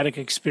traumatic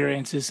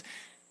experiences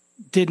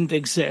didn't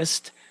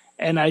exist.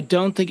 And I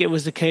don't think it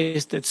was the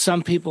case that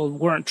some people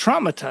weren't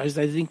traumatized.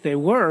 I think they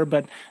were,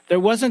 but there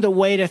wasn't a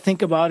way to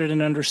think about it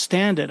and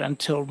understand it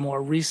until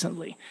more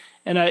recently.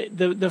 And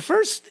the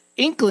first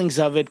inklings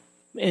of it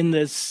in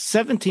the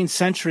 17th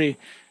century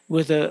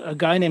with a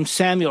guy named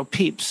Samuel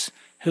Pepys,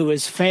 who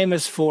is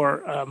famous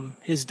for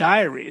his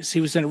diaries.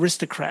 He was an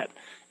aristocrat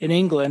in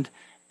England.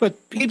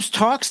 But Pepys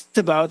talks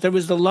about there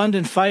was the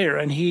London fire,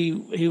 and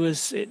he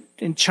was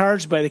in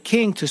charge by the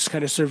king to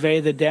kind of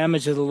survey the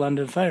damage of the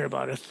London fire.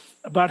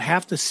 About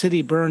half the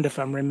city burned, if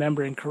I'm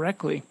remembering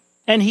correctly.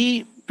 And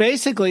he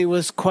basically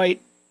was quite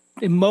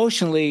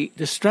emotionally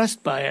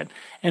distressed by it.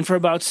 And for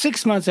about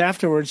 6 months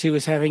afterwards, he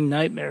was having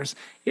nightmares.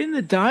 In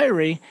the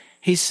diary,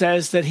 he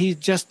says that he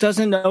just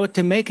doesn't know what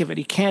to make of it.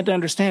 He can't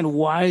understand,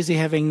 why is he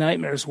having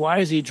nightmares? Why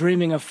is he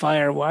dreaming of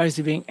fire? Why is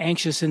he being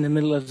anxious in the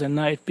middle of the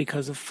night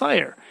because of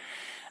fire?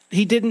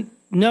 He didn't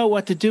know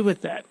what to do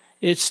with that.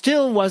 It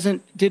still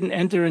didn't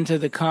enter into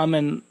the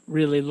common,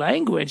 really,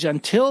 language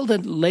until the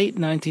late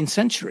 19th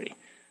century.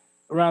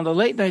 Around the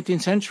late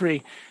 19th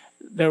century,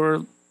 there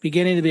were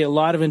beginning to be a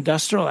lot of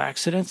industrial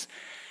accidents.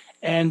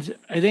 And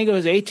I think it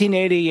was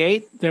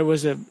 1888, there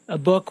was a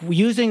book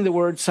using the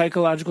word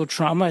psychological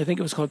trauma. I think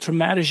it was called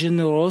Traumatische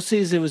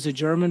Neuroses. It was a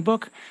German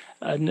book,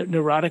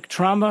 neurotic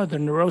trauma, the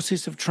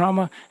neuroses of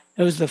trauma.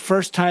 It was the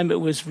first time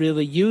it was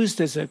really used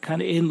as a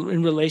kind of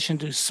in relation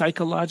to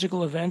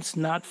psychological events,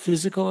 not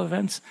physical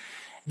events.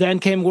 Then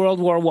came World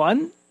War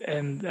I,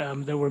 and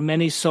there were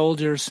many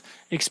soldiers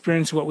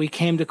experiencing what we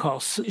came to call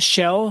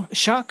shell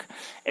shock.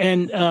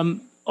 And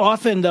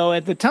often, though,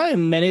 at the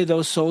time, many of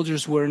those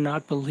soldiers were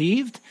not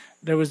believed.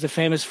 There was the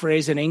famous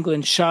phrase in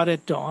England, shot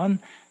at dawn.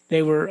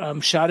 They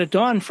were shot at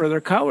dawn for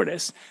their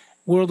cowardice.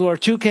 World War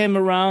II came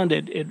around.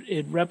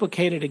 It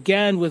replicated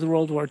again with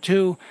World War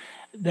II.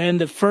 Then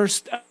the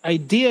first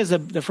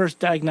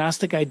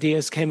diagnostic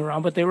ideas came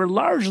around, but they were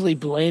largely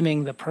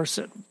blaming the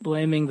person,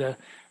 blaming the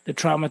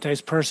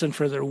traumatized person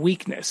for their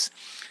weakness.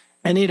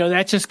 And,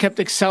 that just kept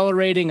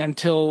accelerating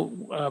until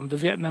the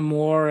Vietnam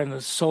War and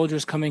the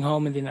soldiers coming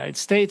home in the United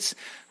States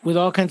with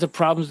all kinds of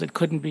problems that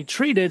couldn't be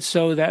treated.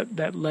 So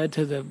that led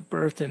to the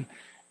birth in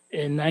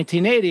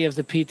 1980 of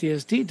the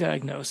PTSD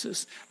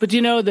diagnosis. But,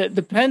 that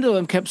the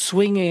pendulum kept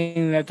swinging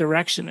in that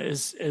direction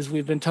as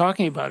we've been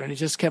talking about, and it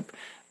just kept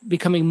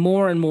becoming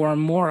more and more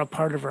and more a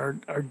part of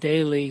our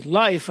daily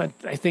life,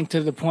 I think,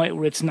 to the point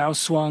where it's now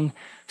swung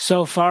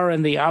so far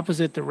in the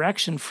opposite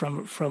direction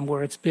from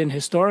where it's been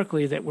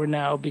historically that we're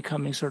now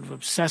becoming sort of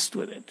obsessed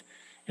with it.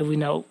 And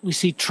we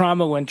see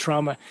trauma when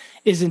trauma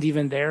isn't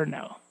even there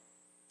now.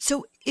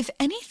 So if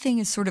anything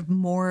is sort of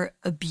more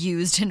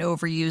abused and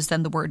overused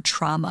than the word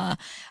trauma,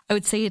 I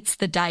would say it's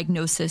the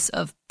diagnosis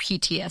of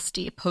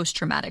PTSD,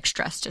 post-traumatic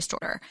stress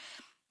disorder.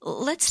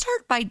 Let's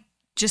start by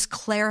just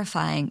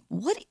clarifying,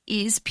 what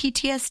is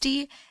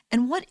PTSD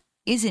and what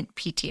isn't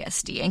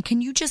PTSD? And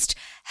can you just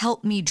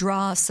help me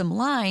draw some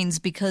lines?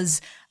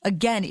 Because,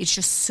 again, it's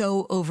just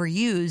so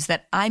overused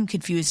that I'm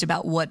confused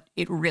about what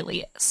it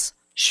really is.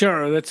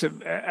 Sure, that's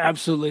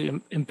absolutely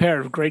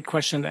imperative. Great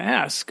question to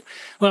ask.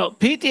 Well,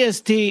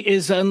 PTSD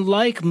is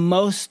unlike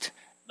most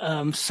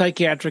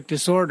psychiatric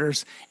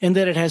disorders in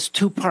that it has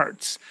two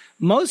parts.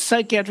 Most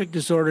psychiatric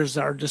disorders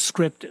are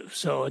descriptive.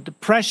 So a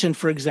depression,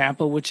 for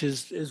example, which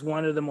is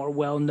one of the more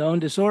well-known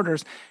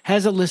disorders,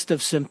 has a list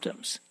of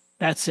symptoms.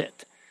 That's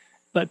it.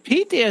 But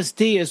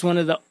PTSD is one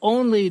of the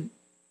only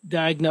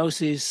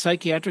diagnoses,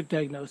 psychiatric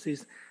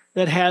diagnoses,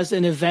 that has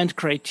an event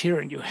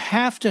criterion. You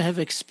have to have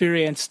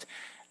experienced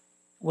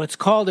what's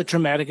called a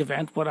traumatic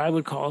event, what I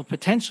would call a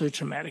potentially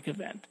traumatic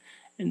event.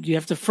 And you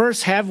have to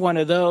first have one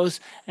of those,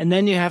 and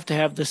then you have to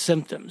have the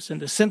symptoms. And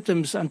the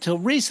symptoms, until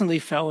recently,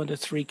 fell into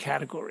three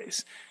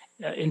categories.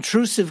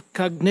 Intrusive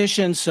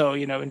cognition, so,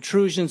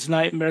 intrusions,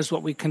 nightmares,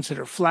 what we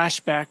consider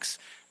flashbacks,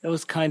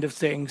 those kind of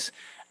things.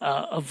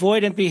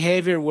 Avoidant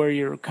behavior, where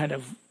you're kind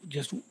of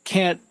just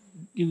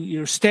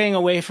you're staying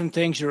away from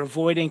things, you're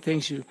avoiding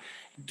things, you're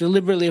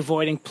deliberately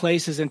avoiding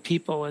places and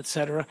people,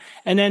 etc.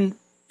 And then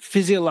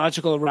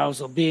physiological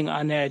arousal, being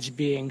on edge,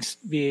 being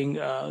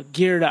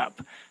geared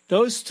up.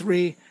 Those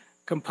three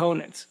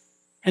components.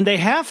 And they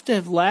have to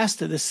have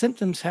lasted, the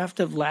symptoms have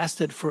to have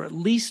lasted for at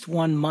least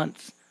 1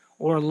 month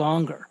or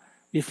longer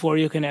before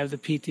you can have the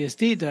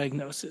PTSD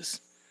diagnosis.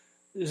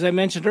 As I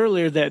mentioned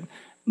earlier, that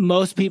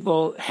most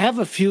people have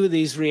a few of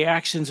these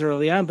reactions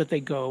early on, but they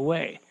go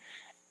away.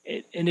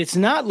 And it's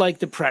not like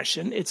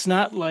depression. It's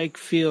not like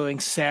feeling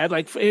sad.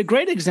 Like a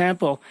great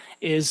example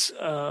is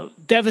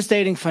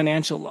devastating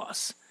financial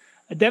loss.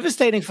 A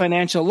devastating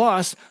financial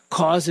loss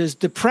causes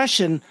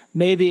depression,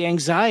 maybe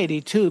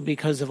anxiety too,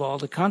 because of all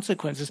the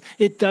consequences.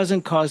 It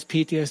doesn't cause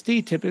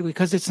PTSD typically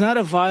because it's not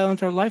a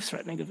violent or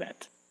life-threatening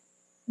event.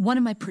 One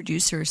of my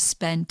producers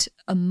spent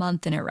a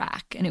month in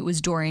Iraq, and it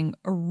was during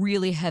a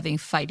really heavy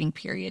fighting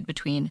period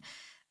between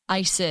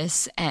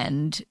ISIS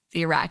and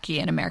the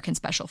Iraqi and American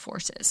Special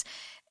Forces.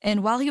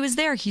 And while he was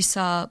there, he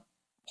saw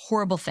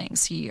horrible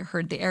things. He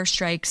heard the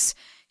airstrikes.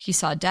 He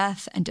saw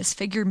death and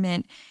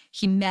disfigurement.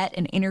 He met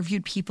and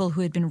interviewed people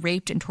who had been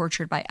raped and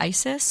tortured by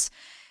ISIS.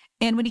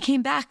 And when he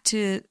came back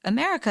to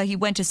America, he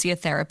went to see a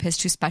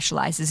therapist who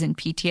specializes in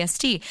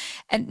PTSD.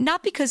 And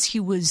not because he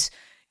was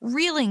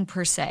reeling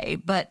per se,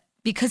 but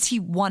because he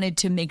wanted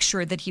to make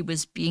sure that he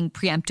was being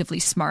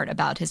preemptively smart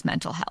about his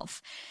mental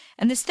health.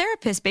 And this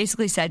therapist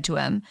basically said to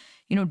him,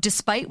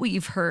 despite what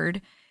you've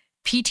heard,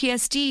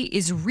 PTSD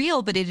is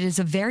real, but it is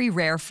a very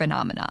rare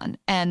phenomenon.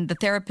 And the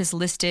therapist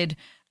listed,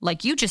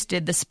 like you just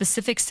did, the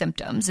specific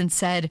symptoms and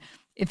said,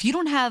 if you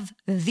don't have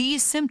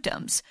these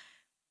symptoms,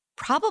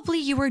 probably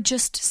you were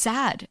just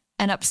sad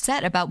and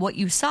upset about what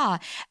you saw.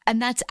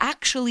 And that's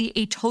actually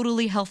a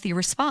totally healthy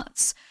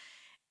response.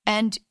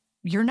 And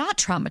you're not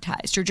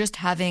traumatized. You're just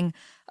having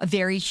a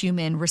very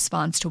human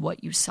response to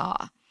what you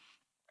saw.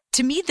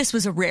 To me, this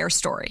was a rare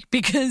story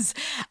because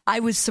I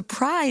was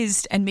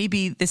surprised, and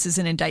maybe this is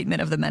an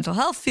indictment of the mental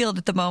health field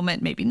at the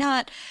moment, maybe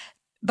not,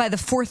 by the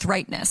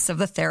forthrightness of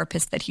the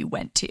therapist that he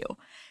went to.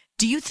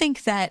 Do you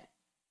think that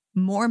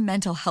more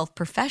mental health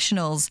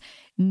professionals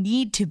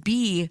need to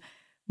be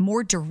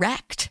more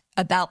direct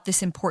about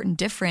this important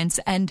difference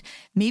and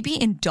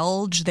maybe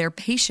indulge their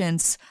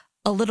patients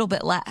a little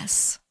bit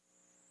less?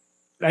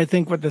 I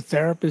think what the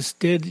therapist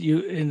did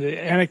in the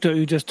anecdote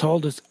you just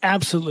told is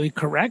absolutely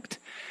correct.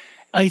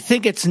 I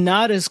think it's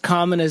not as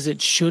common as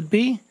it should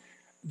be.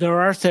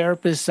 There are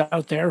therapists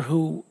out there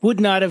who would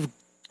not have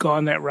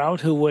gone that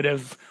route, who would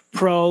have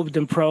probed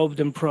and probed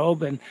and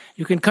probed, and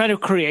you can kind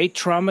of create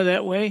trauma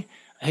that way.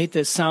 I hate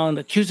to sound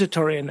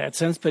accusatory in that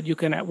sense, but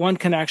one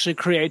can actually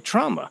create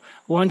trauma.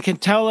 One can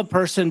tell a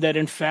person that,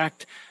 in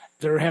fact,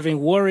 they're having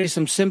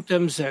worrisome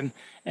symptoms, and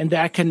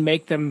that can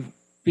make them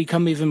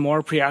become even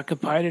more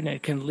preoccupied, and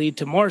it can lead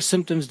to more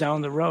symptoms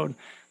down the road.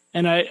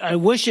 And I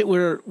wish it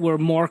were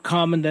more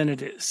common than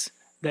it is,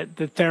 that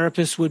the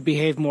therapist would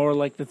behave more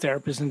like the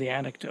therapist in the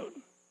anecdote.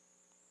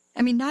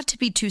 I mean, not to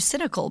be too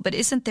cynical, but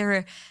isn't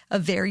there a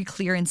very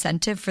clear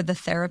incentive for the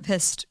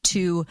therapist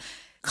to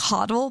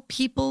coddle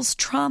people's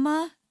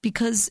trauma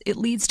because it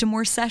leads to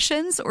more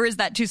sessions, or is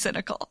that too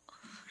cynical?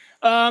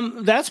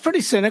 That's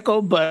pretty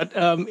cynical, but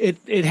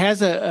it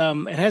has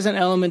an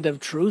element of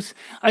truth.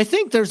 I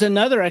think there's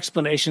another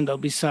explanation, though,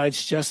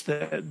 besides just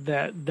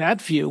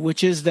that view,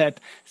 which is that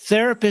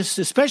therapists,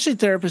 especially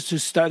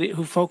therapists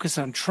who focus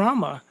on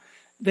trauma,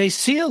 they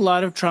see a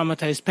lot of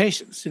traumatized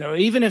patients.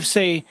 Even if,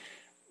 say,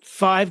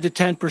 5 to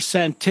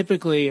 10%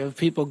 typically of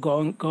people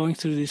going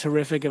through these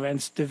horrific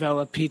events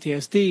develop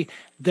PTSD,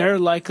 they're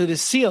likely to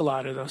see a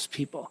lot of those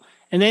people.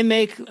 And they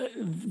make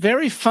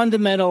very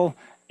fundamental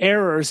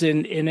errors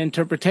in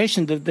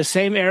interpretation, the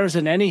same errors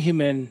that any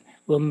human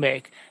will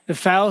make. The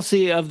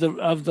fallacy of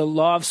the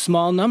law of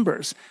small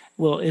numbers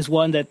is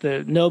one that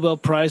the Nobel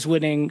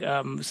Prize-winning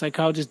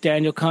psychologist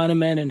Daniel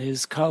Kahneman and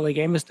his colleague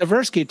Amos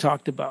Tversky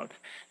talked about,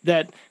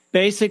 that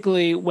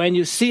basically when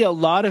you see a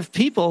lot of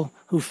people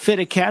who fit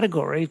a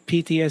category,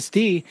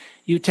 PTSD,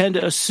 you tend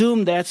to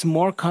assume that's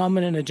more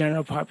common in the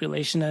general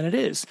population than it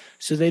is.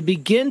 So they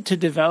begin to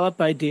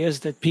develop ideas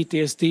that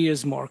PTSD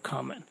is more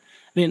common.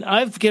 I mean,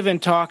 I've given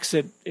talks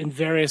in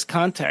various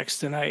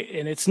contexts, and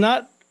it's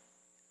not,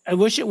 I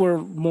wish it were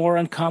more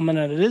uncommon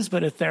than it is,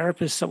 but a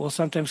therapist will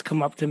sometimes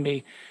come up to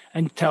me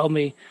and tell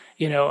me,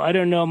 I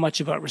don't know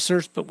much about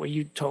research, but what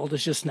you told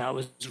us just now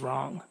is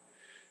wrong.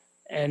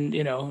 And,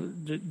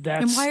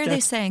 that's... And why are they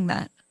saying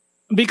that?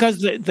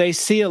 Because they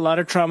see a lot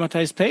of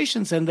traumatized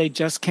patients, and they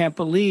just can't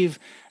believe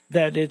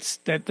that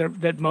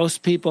that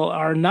most people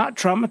are not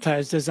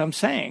traumatized, as I'm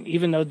saying,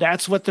 even though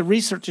that's what the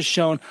research has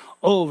shown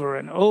over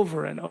and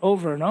over and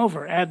over and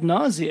over ad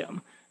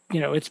nauseum.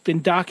 It's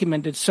been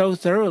documented so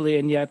thoroughly,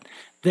 and yet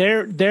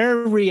their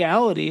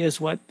reality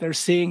is what they're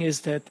seeing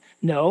is that,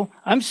 no,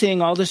 I'm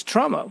seeing all this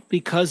trauma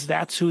because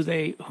that's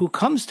who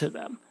comes to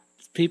them.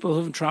 People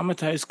who've been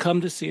traumatized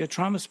come to see a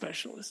trauma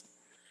specialist.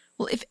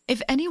 Well,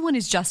 if anyone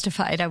is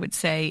justified, I would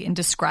say, in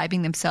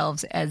describing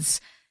themselves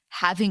as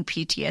having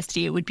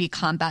PTSD, it would be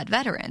combat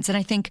veterans. And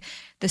I think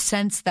the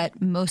sense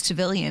that most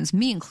civilians,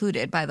 me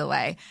included, by the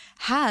way,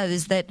 have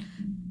is that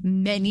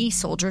many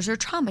soldiers are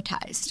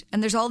traumatized.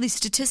 And there's all these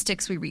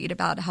statistics we read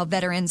about how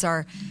veterans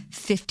are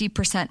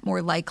 50%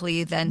 more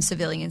likely than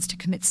civilians to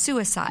commit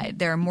suicide.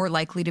 They're more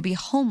likely to be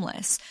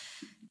homeless.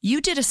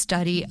 You did a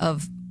study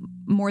of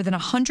more than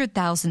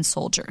 100,000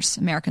 soldiers,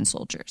 American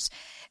soldiers.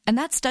 And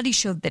that study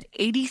showed that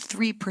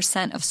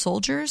 83% of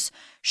soldiers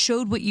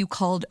showed what you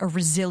called a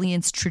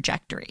resilience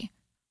trajectory.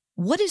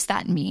 What does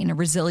that mean, a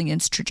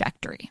resilience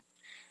trajectory?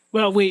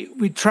 Well, we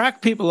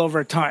track people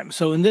over time.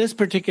 So in this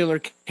particular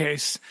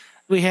case,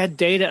 we had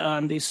data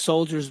on these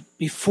soldiers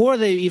before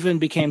they even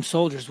became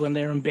soldiers, when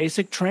they were in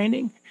basic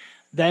training,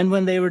 then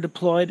when they were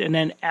deployed, and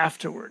then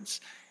afterwards.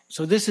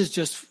 So this is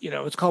just,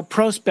 it's called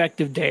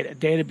prospective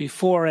data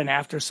before and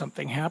after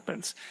something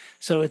happens.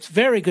 So it's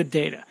very good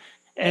data.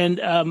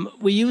 And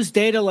we use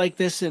data like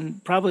this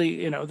in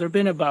probably, there have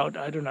been about,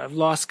 I've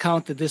lost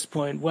count at this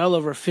point, well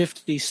over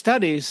 50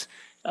 studies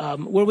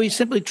where we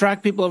simply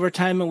track people over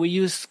time, and we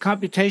use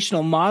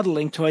computational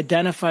modeling to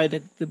identify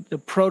the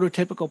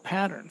prototypical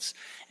patterns.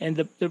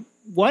 And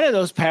one of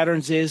those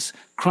patterns is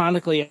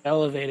chronically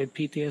elevated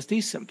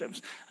PTSD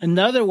symptoms.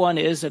 Another one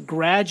is a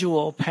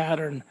gradual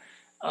pattern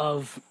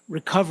of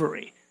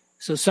recovery.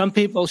 So some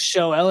people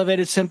show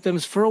elevated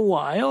symptoms for a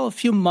while, a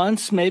few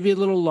months, maybe a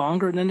little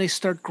longer, and then they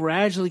start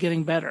gradually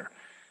getting better.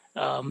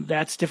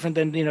 That's different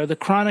than, the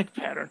chronic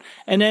pattern.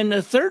 And then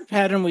the third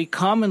pattern we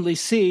commonly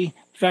see, in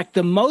fact,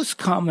 the most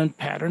common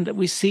pattern that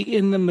we see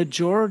in the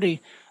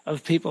majority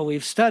of people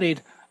we've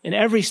studied, in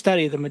every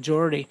study, the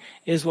majority,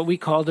 is what we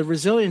call the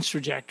resilience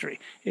trajectory.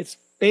 It's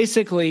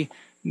basically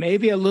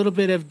maybe a little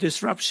bit of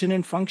disruption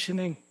in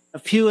functioning, a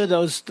few of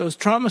those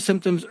trauma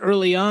symptoms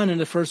early on in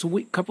the first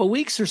couple of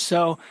weeks or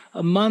so,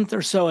 a month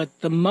or so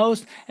at the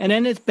most, and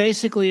then it's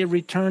basically a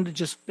return to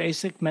just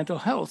basic mental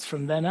health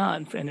from then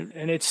on,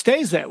 and it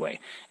stays that way.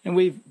 And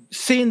we've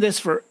seen this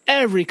for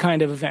every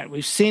kind of event.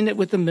 We've seen it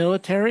with the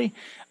military.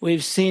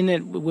 We've seen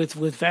it with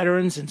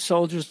veterans and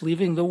soldiers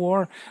leaving the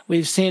war.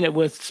 We've seen it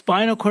with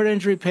spinal cord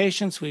injury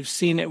patients. We've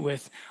seen it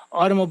with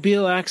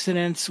automobile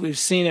accidents. We've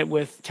seen it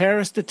with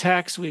terrorist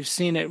attacks. We've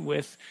seen it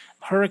with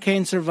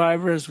hurricane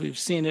survivors. We've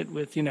seen it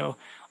with,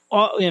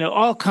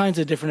 all kinds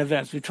of different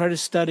events. We try to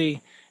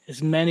study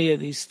as many of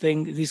these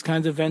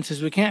kinds of events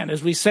as we can.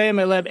 As we say in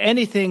my lab,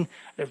 anything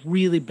that's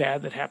really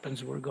bad that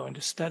happens, we're going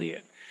to study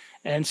it.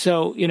 And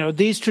so,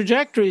 these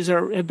trajectories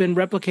have been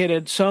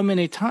replicated so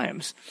many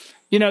times.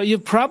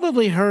 You've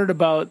probably heard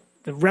about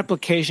the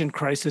replication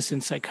crisis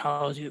in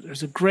psychology.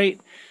 There's a great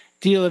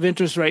deal of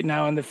interest right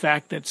now in the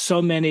fact that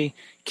so many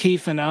key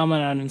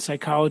phenomena in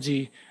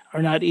psychology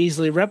are not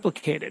easily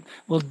replicated.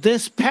 Well,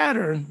 this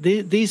pattern,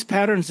 these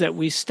patterns that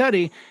we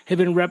study have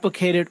been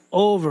replicated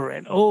over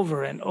and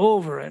over and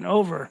over and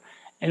over.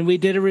 And we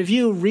did a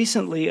review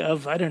recently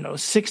of,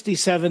 60,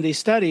 70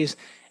 studies.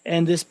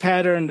 And this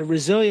pattern, the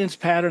resilience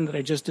pattern that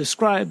I just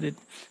described, the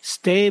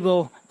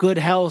stable, good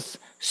health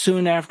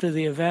soon after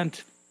the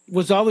event,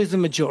 was always the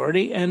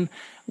majority and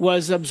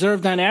was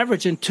observed on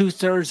average in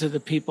 2/3 of the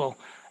people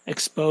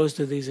exposed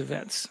to these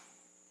events.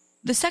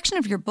 The section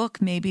of your book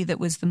maybe that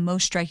was the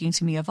most striking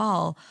to me of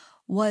all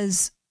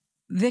was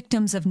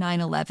victims of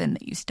 9/11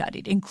 that you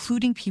studied,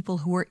 including people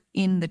who were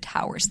in the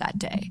towers that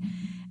day.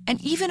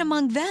 And even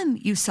among them,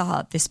 you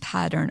saw this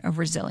pattern of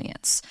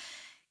resilience.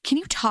 Can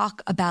you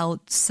talk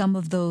about some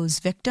of those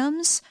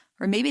victims,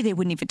 or maybe they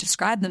wouldn't even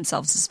describe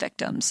themselves as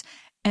victims,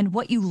 and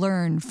what you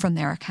learned from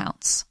their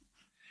accounts?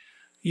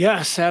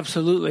 Yes,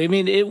 absolutely. I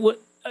mean,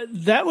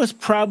 that was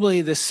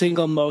probably the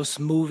single most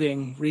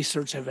moving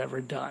research I've ever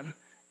done.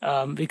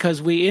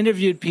 Because we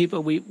interviewed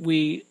people,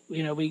 we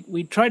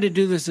tried to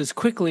do this as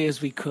quickly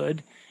as we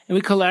could, and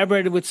we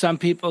collaborated with some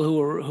people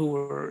who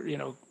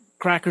were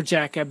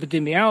crackerjack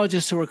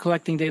epidemiologists who were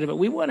collecting data. But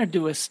we wanted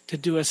to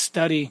do a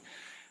study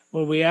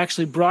where we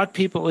actually brought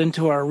people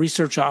into our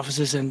research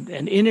offices and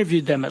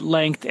interviewed them at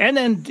length, and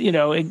then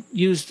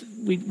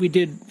we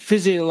did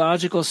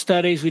physiological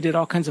studies, we did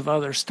all kinds of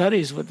other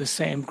studies with the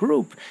same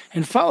group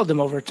and followed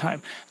them over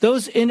time.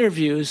 Those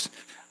interviews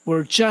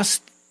were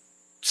just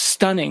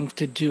stunning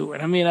to do.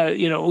 And I mean,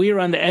 we were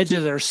on the edge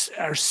of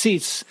our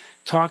seats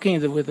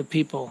talking with the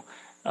people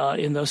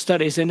in those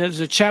studies. And there's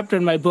a chapter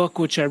in my book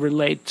which I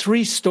relate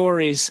 3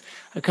 stories.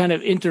 I kind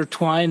of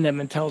intertwine them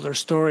and tell their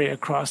story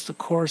across the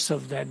course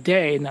of that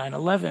day,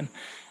 9/11.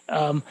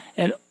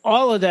 And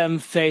all of them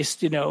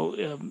faced,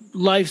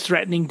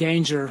 life-threatening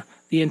danger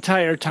the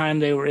entire time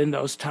they were in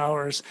those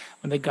towers.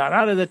 When they got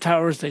out of the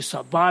towers, they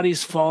saw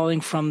bodies falling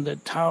from the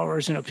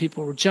towers.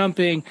 People were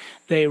jumping.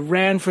 They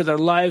ran for their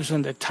lives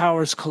when the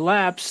towers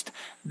collapsed.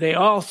 They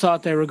all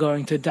thought they were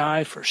going to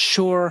die for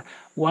sure.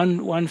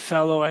 One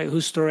fellow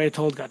whose story I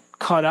told got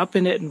caught up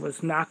in it and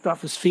was knocked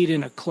off his feet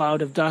in a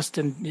cloud of dust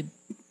and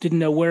didn't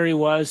know where he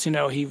was.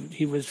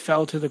 He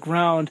fell to the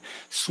ground,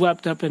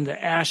 swept up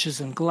into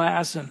ashes and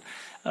glass. And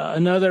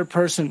another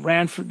person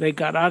they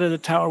got out of the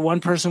tower. One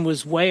person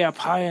was way up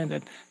high on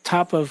the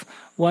top of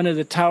one of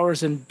the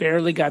towers and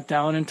barely got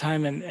down in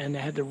time and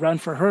had to run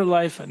for her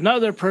life.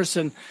 Another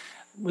person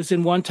was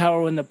in one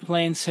tower when the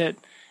planes hit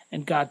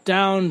and got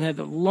down, had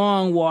a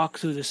long walk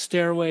through the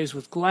stairways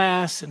with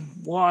glass and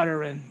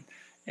water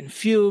and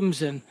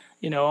fumes and,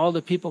 all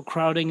the people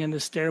crowding in the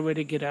stairway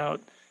to get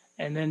out.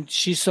 And then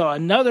she saw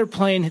another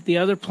plane, the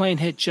other plane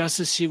hit just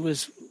as she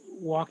was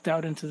walked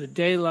out into the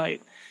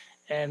daylight,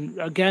 and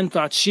again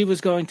thought she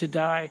was going to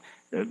die.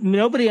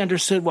 Nobody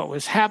understood what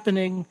was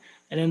happening,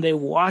 and then they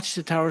watched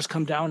the towers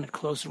come down at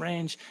close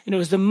range. It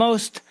was the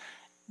most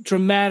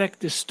dramatic,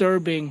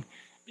 disturbing,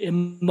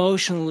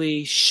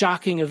 emotionally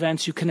shocking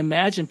events you can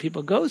imagine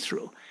people go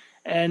through.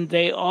 And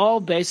they all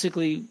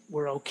basically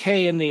were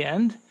okay in the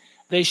end.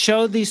 They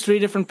showed these 3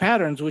 different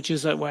patterns, which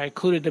is why I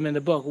included them in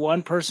the book.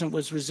 One person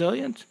was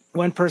resilient.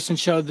 One person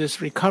showed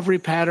this recovery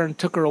pattern,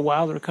 took her a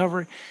while to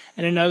recover,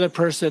 and another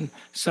person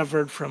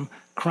suffered from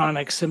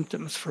chronic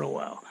symptoms for a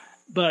while.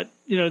 But,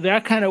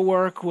 that kind of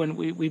work, when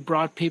we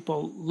brought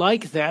people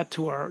like that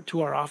to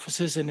our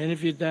offices and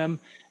interviewed them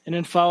and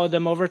then followed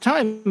them over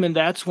time, and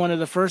that's one of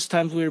the first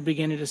times we were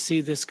beginning to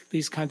see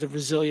these kinds of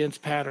resilience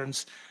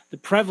patterns. The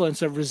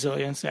prevalence of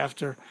resilience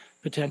after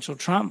potential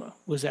trauma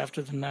was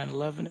after the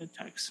 9/11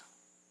 attacks.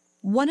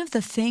 One of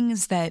the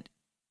things that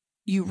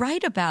you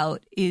write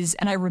about is,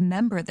 and I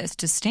remember this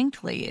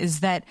distinctly,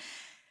 is that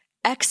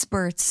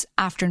experts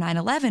after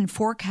 9/11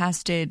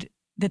 forecasted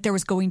that there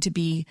was going to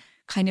be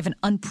kind of an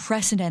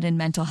unprecedented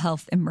mental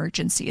health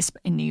emergency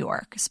in New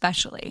York,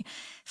 especially.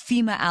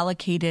 FEMA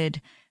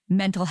allocated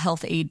mental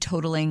health aid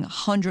totaling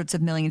hundreds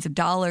of millions of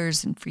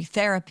dollars in free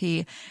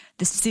therapy.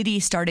 The city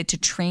started to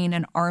train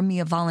an army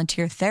of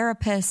volunteer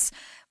therapists,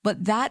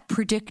 but that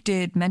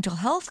predicted mental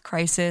health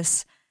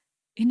crisis,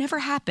 it never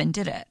happened,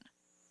 did it?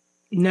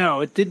 No,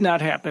 it did not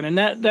happen. And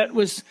that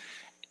was,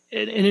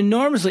 an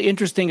enormously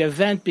interesting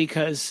event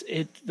because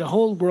the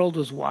whole world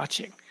was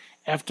watching.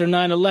 After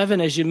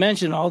 9/11, as you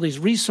mentioned, all these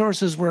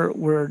resources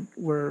were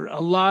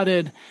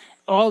allotted.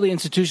 All the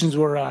institutions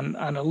were on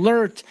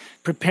alert,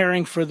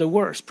 preparing for the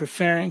worst,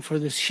 preparing for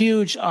this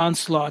huge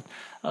onslaught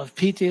of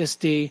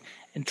PTSD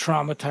and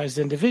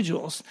traumatized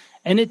individuals.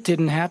 And it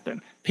didn't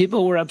happen.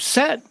 People were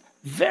upset,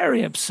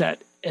 very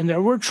upset, and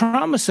there were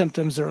trauma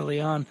symptoms early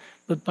on.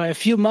 But by a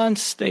few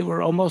months, they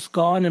were almost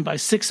gone, and by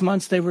 6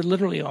 months, they were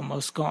literally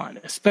almost gone,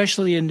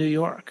 especially in New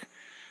York.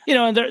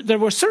 And there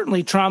were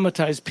certainly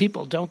traumatized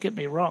people, don't get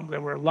me wrong.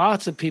 There were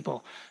lots of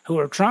people who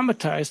were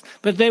traumatized,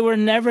 but they were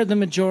never the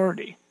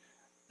majority.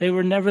 They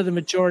were never the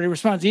majority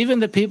response. Even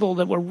the people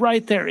that were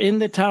right there in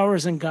the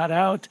towers and got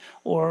out,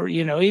 or,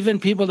 even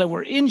people that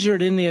were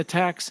injured in the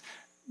attacks,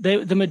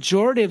 the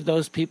majority of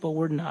those people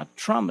were not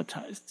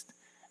traumatized.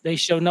 They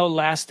show no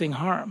lasting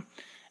harm.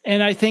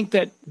 And I think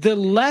that the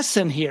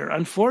lesson here,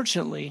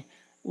 unfortunately,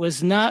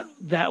 was not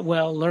that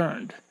well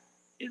learned.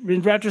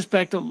 In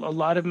retrospect, a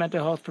lot of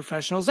mental health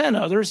professionals and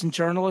others, and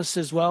journalists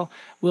as well,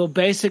 will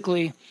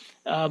basically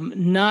are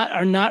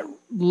not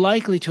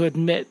likely to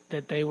admit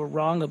that they were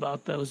wrong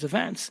about those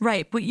events.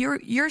 Right. What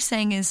you're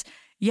saying is,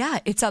 yeah,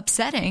 it's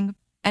upsetting,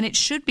 and it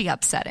should be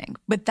upsetting,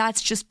 but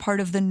that's just part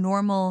of the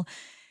normal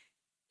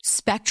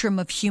spectrum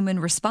of human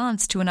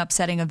response to an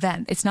upsetting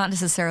event. It's not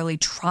necessarily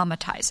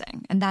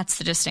traumatizing, and that's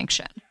the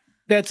distinction.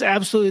 That's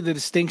absolutely the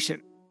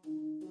distinction.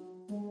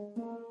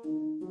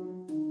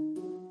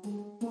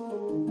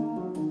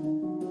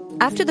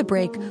 After the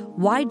break,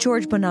 why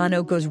George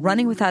Bonanno goes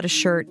running without a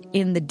shirt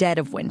in the dead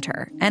of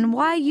winter, and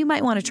why you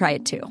might want to try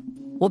it too.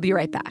 We'll be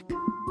right back.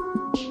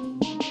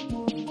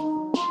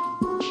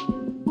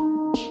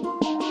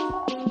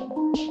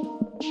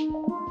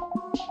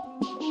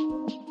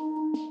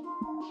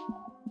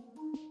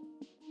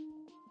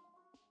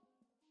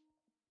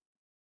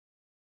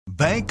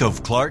 Bank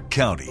of Clark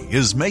County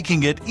is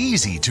making it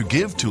easy to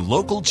give to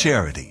local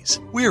charities.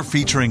 We're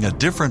featuring a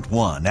different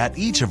one at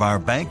each of our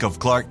Bank of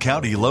Clark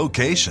County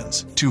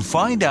locations. To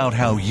find out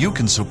how you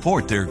can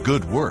support their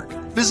good work,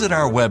 visit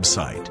our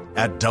website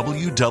at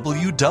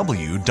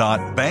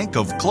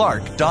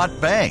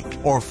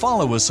www.bankofclark.bank or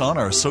follow us on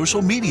our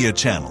social media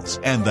channels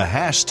and the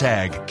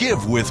hashtag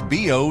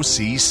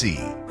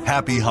GiveWithBOCC.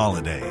 Happy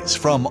holidays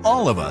from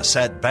all of us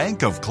at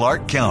Bank of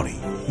Clark County.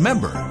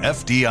 Member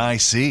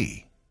FDIC.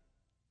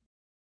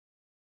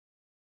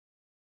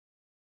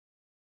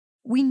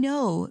 We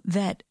know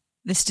that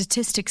the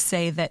statistics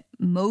say that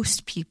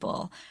most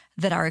people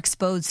that are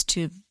exposed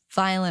to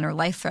violent or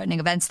life-threatening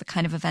events, the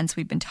kind of events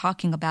we've been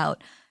talking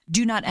about,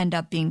 do not end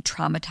up being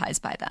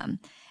traumatized by them.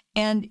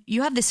 And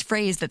you have this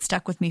phrase that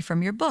stuck with me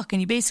from your book,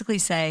 and you basically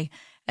say,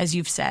 as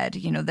you've said,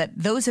 that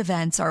those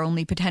events are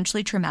only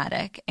potentially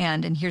traumatic,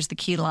 and here's the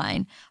key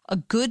line, a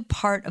good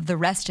part of the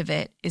rest of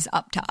it is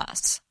up to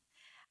us.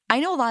 I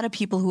know a lot of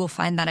people who will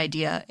find that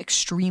idea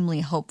extremely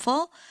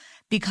hopeful,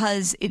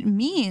 because it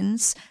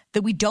means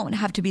that we don't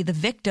have to be the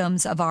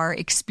victims of our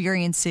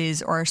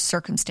experiences or our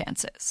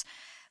circumstances.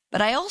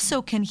 But I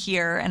also can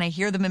hear, and I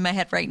hear them in my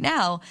head right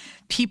now,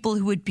 people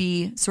who would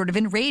be sort of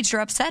enraged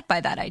or upset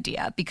by that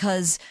idea,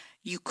 because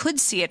you could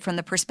see it from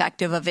the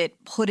perspective of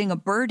it putting a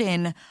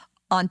burden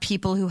on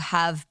people who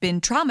have been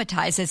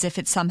traumatized as if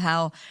it's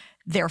somehow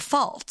their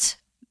fault.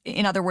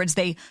 In other words,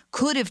 they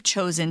could have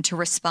chosen to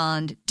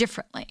respond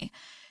differently.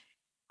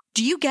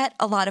 Do you get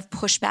a lot of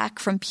pushback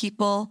from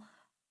people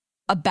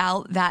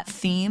about that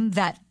theme,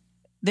 that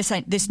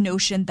this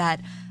notion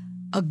that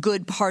a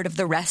good part of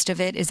the rest of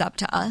it is up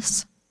to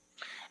us?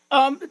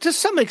 To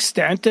some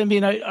extent. I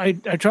mean, I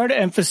try to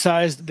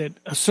emphasize that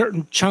a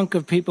certain chunk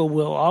of people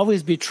will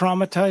always be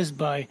traumatized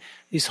by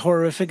these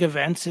horrific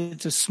events.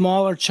 It's a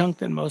smaller chunk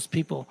than most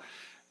people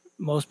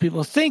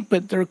think,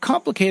 but there are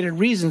complicated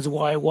reasons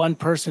why one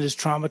person is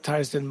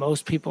traumatized and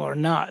most people are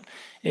not.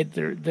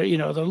 There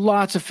are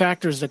lots of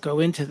factors that go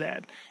into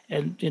that.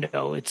 And,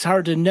 it's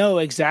hard to know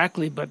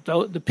exactly, but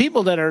the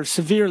people that are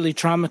severely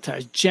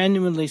traumatized,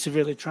 genuinely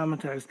severely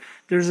traumatized,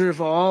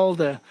 deserve all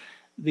the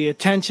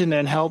attention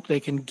and help they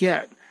can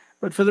get.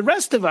 But for the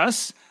rest of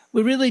us,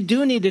 we really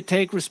do need to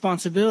take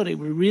responsibility.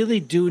 We really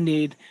do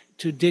need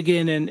to dig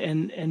in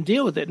and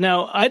deal with it.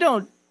 Now, I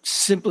don't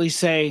simply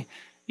say,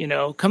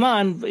 come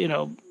on,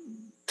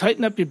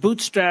 tighten up your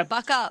bootstrap.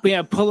 Buck up.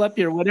 Pull up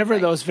your whatever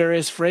those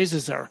various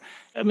phrases are.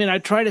 I mean, I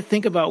try to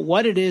think about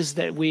what it is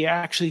that we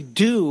actually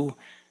do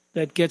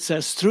that gets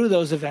us through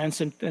those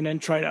events and then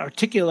try to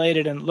articulate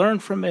it and learn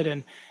from it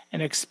and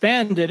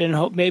expand it and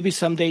hope maybe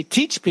someday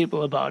teach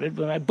people about it.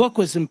 But my book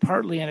was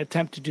partly an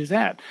attempt to do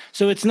that.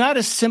 So it's not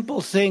a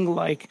simple thing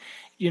like,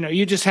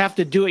 you just have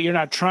to do it. You're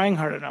not trying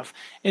hard enough.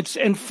 It's,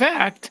 in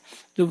fact,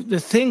 the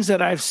things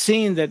that I've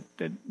seen that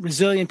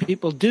resilient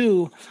people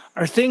do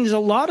are things a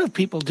lot of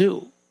people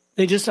do.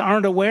 They just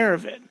aren't aware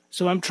of it.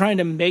 So I'm trying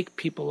to make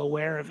people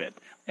aware of it.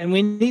 And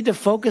we need to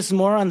focus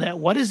more on that.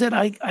 What is it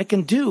I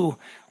can do?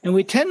 And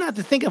we tend not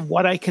to think of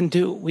what I can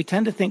do. We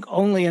tend to think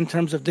only in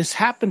terms of this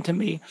happened to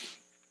me.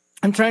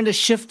 I'm trying to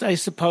shift, I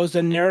suppose,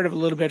 the narrative a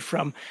little bit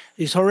from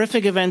these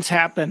horrific events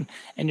happen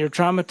and you're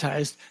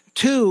traumatized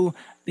 2,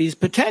 these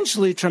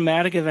potentially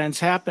traumatic events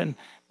happen,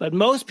 but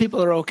most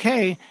people are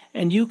okay,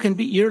 and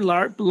you're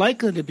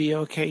likely to be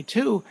okay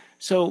too.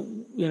 So,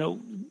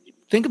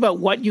 think about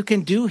what you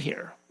can do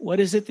here. What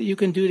is it that you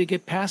can do to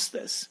get past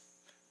this?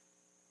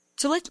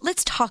 So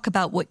let's talk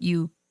about what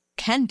you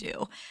can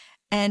do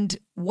and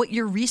what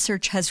your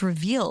research has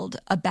revealed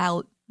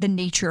about the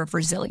nature of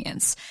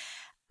resilience.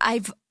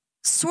 I've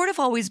sort of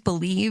always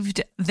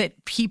believed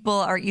that people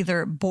are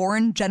either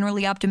born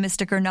generally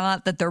optimistic or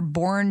not, that they're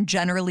born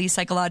generally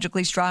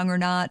psychologically strong or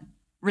not,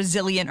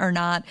 resilient or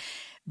not.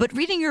 But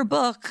reading your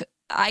book,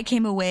 I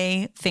came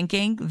away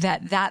thinking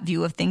that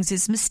view of things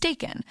is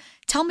mistaken.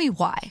 Tell me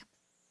why.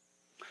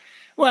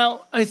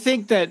 Well, I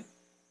think that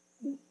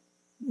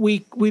we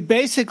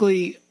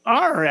basically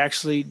are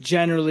actually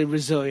generally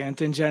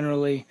resilient and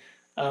generally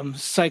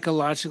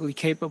psychologically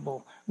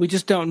capable. We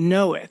just don't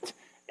know it.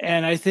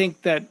 And I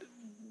think that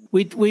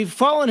we've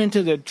fallen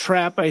into the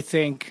trap, I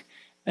think,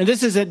 and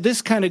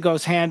this kind of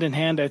goes hand in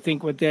hand, I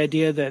think, with the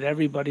idea that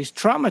everybody's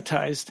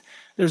traumatized.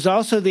 There's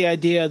also the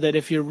idea that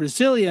if you're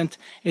resilient,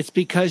 it's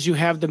because you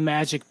have the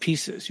magic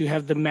pieces, you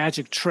have the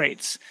magic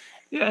traits.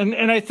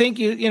 And I think,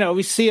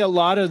 we see a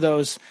lot of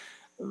those,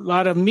 a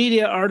lot of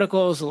media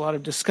articles, a lot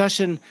of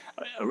discussion.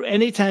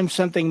 Anytime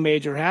something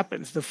major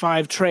happens, the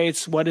 5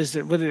 traits, what is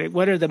it?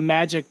 What are the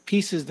magic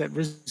pieces that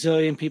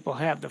resilient people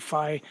have? The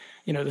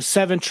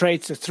 7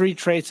 traits, the 3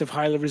 traits of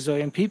highly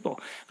resilient people.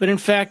 But in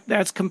fact,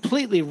 that's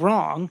completely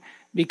wrong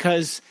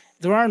because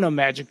there are no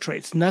magic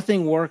traits.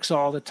 Nothing works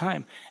all the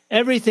time.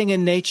 Everything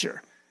in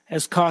nature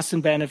has costs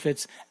and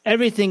benefits.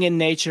 Everything in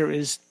nature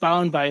is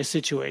bound by a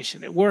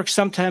situation. It works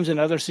sometimes, in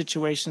other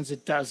situations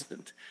it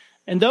doesn't.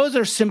 And those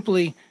are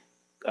simply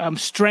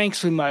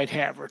strengths we might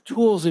have or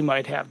tools we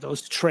might have,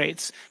 those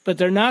traits. But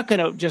they're not going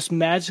to just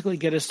magically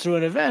get us through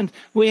an event.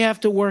 We have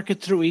to work it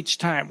through each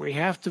time. We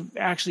have to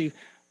actually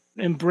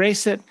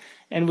embrace it,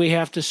 and we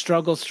have to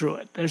struggle through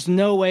it. There's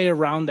no way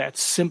around that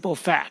simple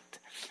fact.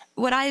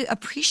 What I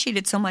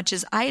appreciated so much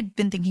is I had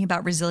been thinking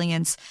about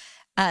resilience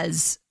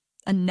as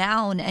a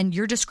noun, and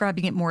you're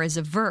describing it more as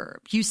a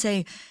verb. You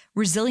say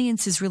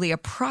resilience is really a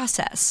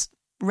process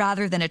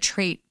rather than a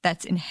trait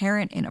that's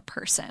inherent in a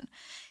person.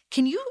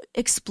 Can you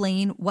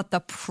explain what the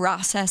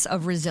process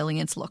of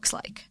resilience looks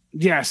like?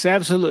 Yes,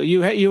 absolutely.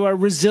 You are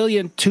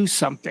resilient to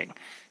something.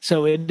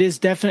 So it is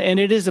definitely, and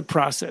it is a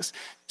process.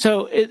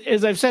 So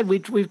as I've said,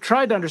 we've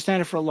tried to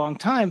understand it for a long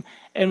time,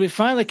 and we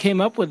finally came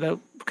up with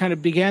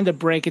began to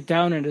break it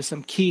down into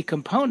some key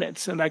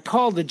components. And I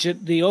call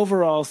the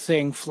overall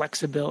thing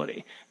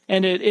flexibility.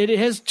 And it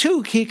has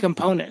 2 key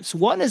components.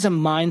 One is a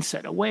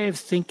mindset, a way of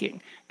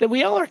thinking that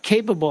we all are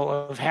capable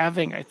of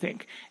having, I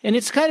think. And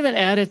it's kind of an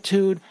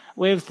attitude,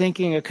 way of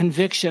thinking, a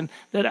conviction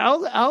that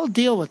I'll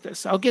deal with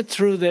this. I'll get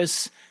through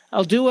this.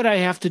 I'll do what I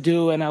have to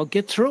do, and I'll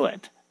get through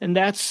it. And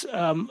that's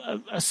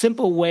a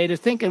simple way to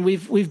think. And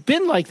we've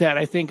been like that,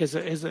 I think, as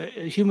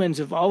humans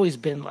have always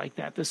been like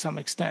that to some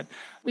extent.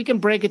 We can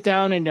break it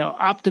down into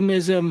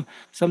optimism,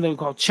 something we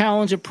call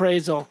challenge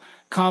appraisal,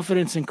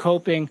 confidence and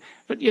coping.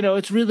 But,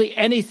 it's really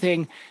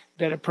anything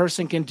that a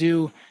person can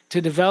do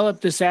to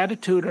develop this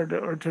attitude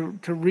or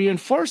to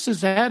reinforce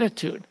this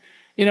attitude.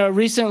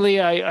 Recently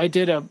I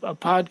did a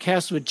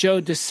podcast with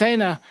Joe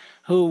DeSena,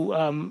 who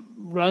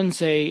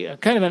runs a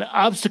kind of an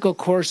obstacle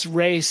course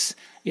race,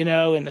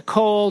 in the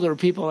cold, or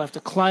people have to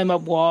climb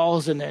up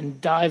walls and then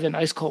dive in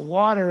ice cold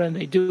water, and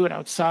they do it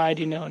outside,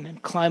 and then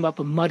climb up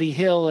a muddy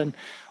hill and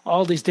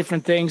all these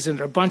different things. And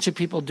there are a bunch of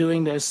people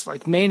doing this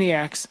like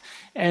maniacs,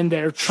 and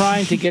they're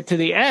trying to get to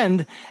the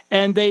end,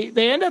 and they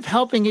end up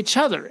helping each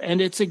other,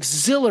 and it's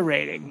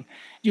exhilarating.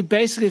 You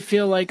basically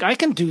feel like, I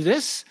can do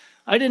this.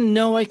 I didn't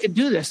know I could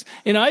do this.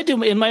 I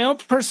do in my own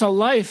personal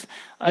life,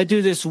 I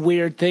do this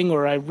weird thing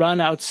where I run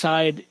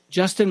outside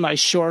just in my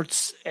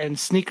shorts and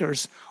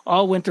sneakers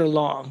all winter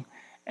long.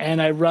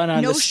 And I run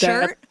on the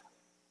step.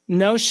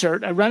 No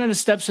shirt. I run on the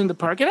steps in the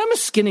park. And I'm a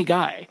skinny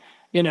guy.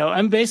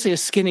 I'm basically a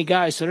skinny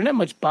guy, so I don't have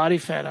much body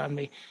fat on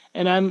me.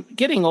 And I'm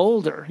getting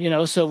older,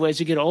 so as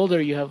you get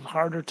older, you have a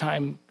harder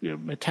time. Your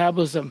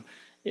metabolism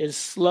is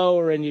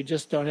slower, and you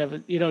just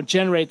don't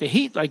generate the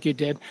heat like you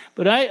did.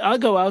 But I'll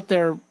go out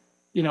there,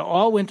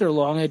 all winter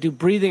long. I do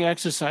breathing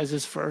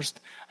exercises first.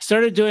 I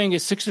started doing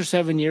it 6 or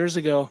 7 years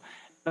ago.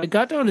 I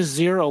got down to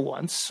 0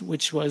 once,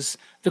 which was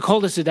the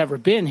coldest it'd ever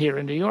been here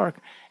in New York.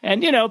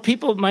 And,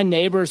 people, my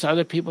neighbors,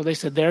 other people, they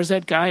said, there's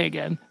that guy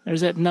again.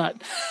 There's that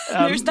nut.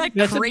 There's that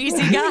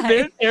crazy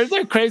guy. There's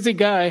that crazy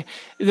guy.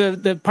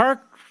 The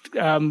park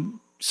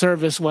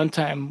service one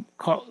time,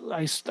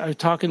 I was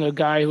talking to a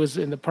guy who was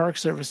in the park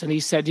service, and he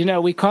said,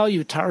 we call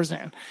you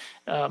Tarzan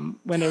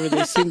whenever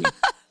they see me.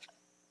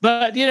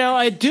 But,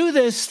 I do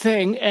this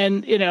thing,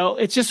 and,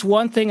 it's just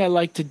one thing I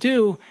like to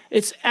do.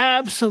 It's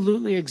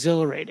absolutely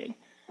exhilarating.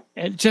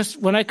 And just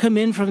when I come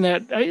in from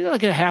that,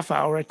 like a half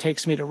hour it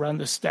takes me to run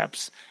the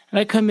steps. And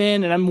I come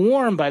in, and I'm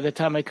warm by the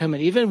time I come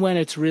in, even when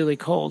it's really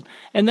cold.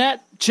 And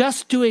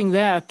just doing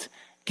that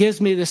gives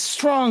me this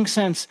strong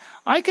sense,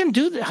 I can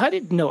do that. I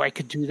didn't know I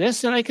could do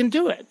this, and I can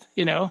do it,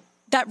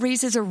 That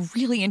raises a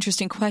really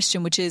interesting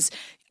question, which is,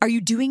 Are you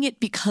doing it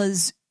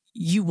because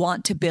you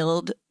want to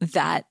build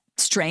that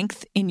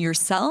strength in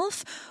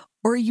yourself,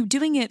 or are you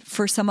doing it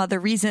for some other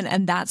reason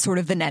and that's sort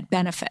of the net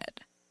benefit?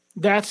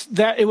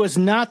 It was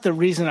not the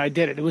reason I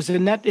did it.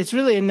 It's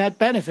really a net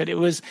benefit.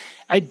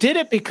 I did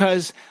it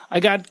because I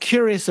got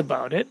curious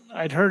about it.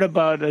 I'd heard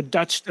about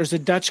there's a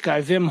Dutch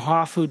guy, Wim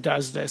Hof, who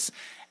does this.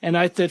 And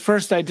at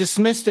first I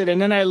dismissed it,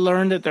 and then I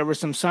learned that there were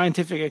some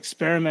scientific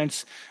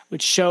experiments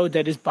which showed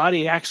that his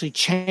body actually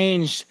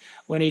changed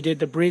when he did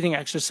the breathing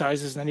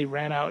exercises, and then he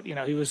ran out.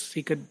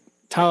 He could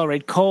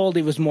tolerate cold.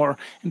 He was more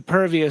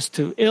impervious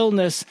to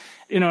illness.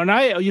 And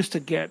I used to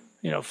get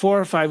 4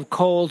 or 5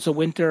 colds a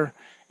winter.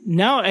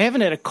 Now I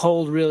haven't had a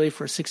cold really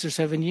for 6 or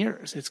 7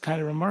 years. It's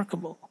kind of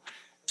remarkable.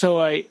 So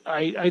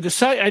I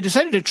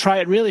decided to try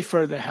it really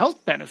for the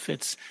health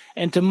benefits.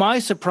 And to my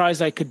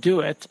surprise, I could do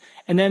it.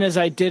 And then as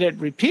I did it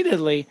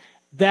repeatedly,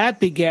 that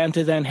began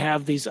to then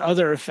have these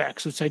other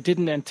effects, which I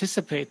didn't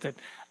anticipate, that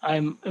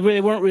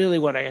they weren't really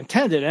what I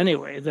intended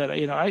anyway, that,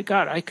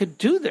 I could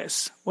do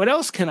this. What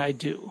else can I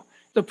do?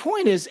 The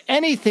point is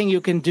anything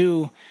you can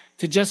do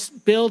to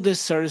just build this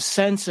sort of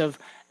sense of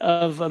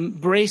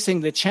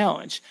embracing the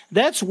challenge.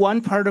 That's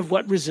one part of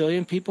what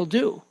resilient people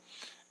do.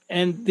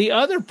 And the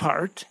other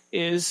part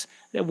is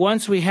that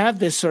once we have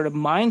this sort of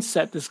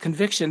mindset, this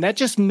conviction, that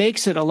just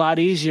makes it a lot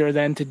easier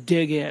then to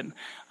dig in.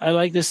 I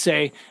like to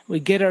say we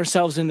get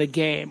ourselves in the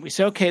game. We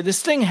say, okay,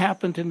 this thing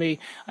happened to me.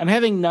 I'm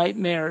having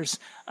nightmares.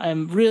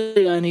 I'm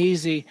really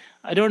uneasy.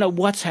 I don't know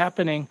what's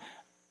happening.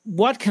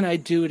 What can I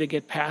do to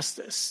get past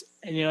this?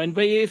 And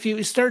but if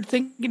you start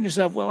thinking to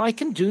yourself, well, I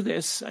can do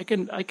this. I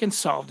can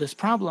solve this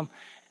problem.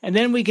 And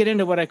then we get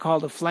into what I call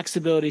the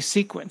flexibility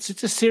sequence.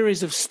 It's a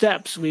series of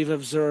steps we've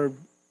observed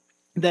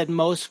that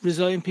most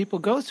resilient people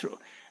go through.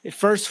 They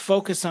first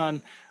focus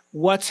on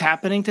what's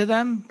happening to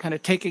them, kind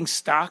of taking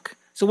stock.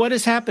 So what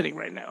is happening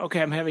right now?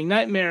 Okay, I'm having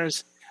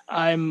nightmares.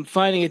 I'm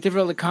finding it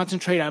difficult to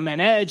concentrate. I'm on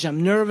edge.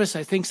 I'm nervous.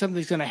 I think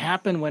something's going to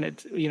happen when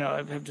I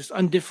have this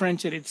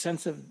undifferentiated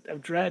sense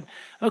of dread.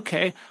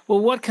 Okay, well,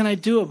 what can I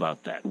do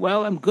about that?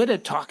 Well, I'm good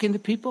at talking to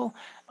people.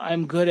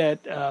 I'm good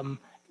at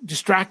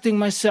distracting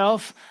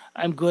myself.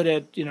 I'm good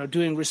at,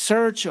 doing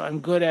research. Or I'm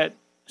good at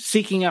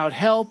seeking out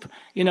help.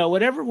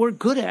 Whatever we're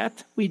good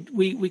at,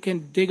 we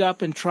can dig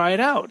up and try it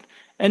out.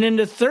 And then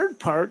the third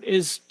part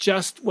is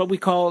just what we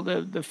call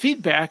the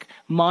feedback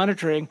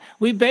monitoring.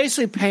 We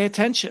basically pay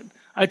attention.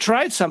 I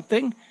tried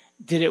something.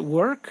 Did it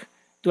work?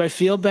 Do I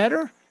feel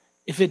better?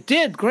 If it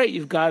did, great.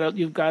 You've got a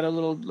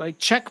little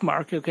check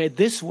mark. Okay,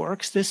 this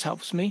works. This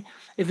helps me.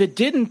 If it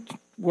didn't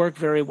work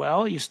very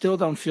well, you still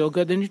don't feel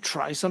good, then you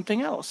try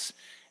something else.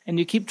 And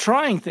you keep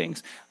trying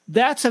things.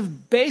 That's a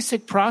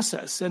basic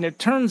process. And it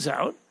turns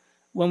out,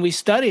 when we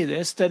study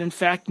this, that in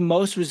fact,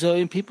 most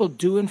resilient people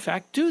do in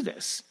fact do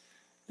this.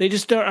 They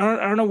just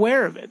aren't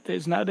aware of it.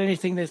 There's not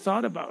anything they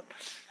thought about.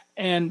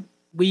 And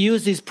we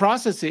use these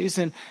processes,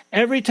 and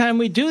every time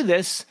we do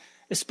this,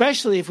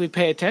 especially if we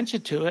pay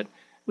attention to it,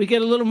 we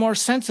get a little more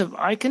sense of,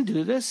 I can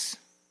do this.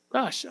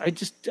 Gosh,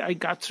 I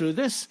got through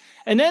this.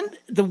 And then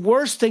the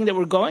worst thing that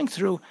we're going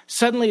through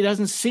suddenly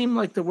doesn't seem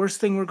like the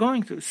worst thing we're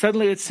going through.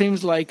 Suddenly it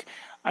seems like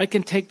I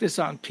can take this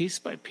on piece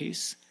by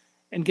piece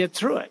and get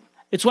through it.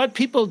 It's what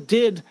people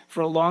did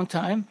for a long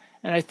time,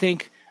 and I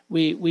think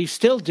we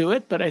still do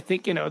it, but I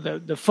think,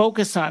 the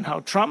focus on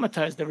how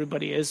traumatized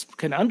everybody is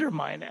can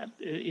undermine that.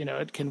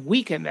 It can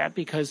weaken that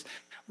because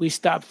we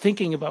stop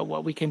thinking about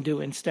what we can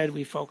do. Instead,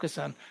 we focus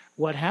on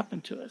what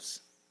happened to us.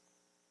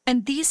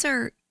 And these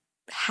are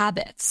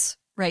habits,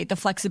 right? The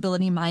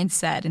flexibility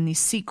mindset and the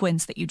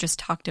sequence that you just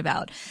talked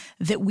about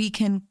that we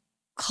can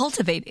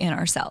cultivate in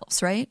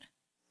ourselves, right?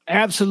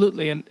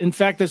 Absolutely. And in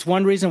fact, that's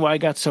one reason why I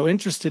got so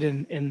interested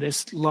in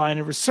this line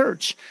of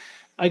research.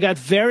 I got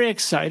very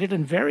excited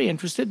and very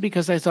interested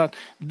because I thought,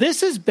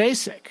 this is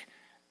basic.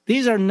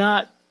 These are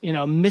not,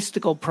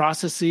 mystical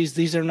processes.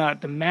 These are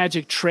not the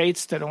magic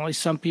traits that only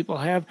some people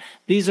have.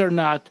 These are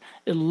not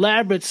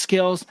elaborate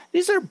skills.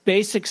 These are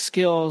basic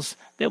skills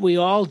that we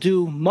all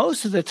do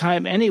most of the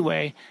time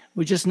anyway.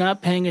 We're just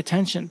not paying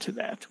attention to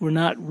that. We're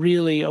not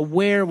really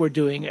aware we're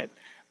doing it.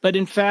 But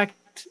in fact,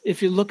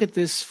 if you look at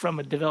this from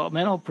a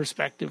developmental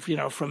perspective,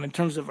 from in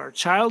terms of our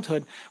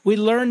childhood, we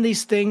learn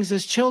these things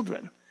as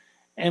children.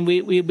 And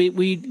we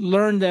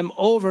learn them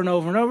over and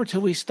over and over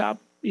till we stop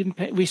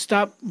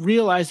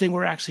realizing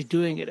we're actually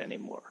doing it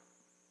anymore.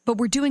 But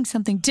we're doing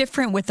something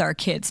different with our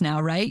kids now,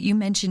 right? You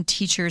mentioned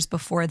teachers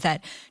before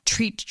that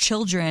treat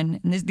children,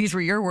 and these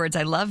were your words,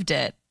 I loved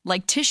it,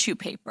 like tissue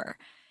paper.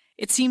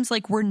 It seems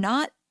like we're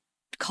not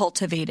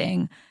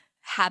cultivating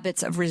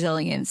habits of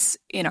resilience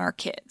in our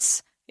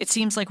kids. It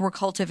seems like we're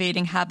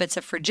cultivating habits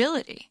of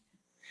fragility.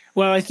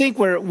 Well, I think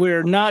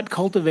we're not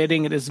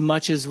cultivating it as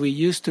much as we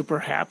used to,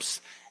 perhaps.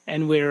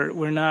 And we're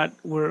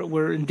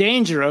in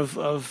danger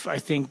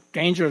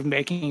of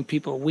making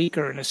people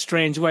weaker in a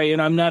strange way.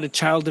 I'm not a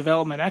child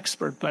development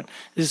expert, but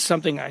this is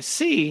something I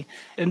see.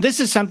 And this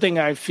is something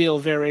I feel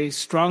very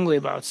strongly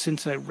about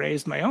since I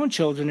raised my own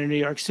children in New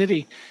York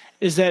City,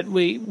 is that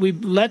we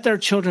let our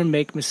children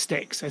make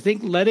mistakes. I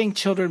think letting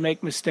children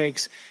make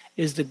mistakes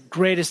is the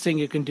greatest thing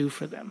you can do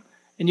for them.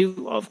 And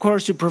you, of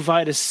course, you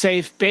provide a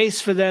safe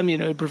base for them,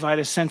 you provide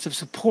a sense of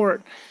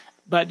support,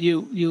 but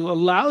you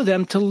allow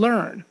them to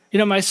learn.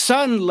 My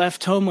son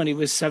left home when he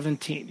was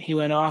 17. He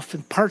went off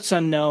in parts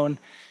unknown.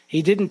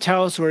 He didn't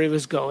tell us where he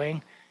was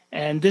going.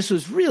 And this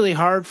was really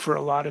hard for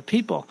a lot of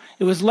people.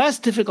 It was less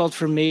difficult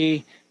for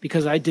me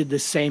because I did the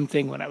same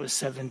thing when I was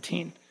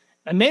 17.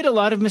 I made a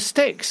lot of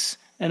mistakes,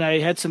 and I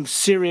had some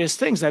serious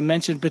things. I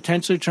mentioned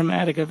potentially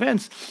traumatic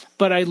events,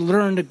 but I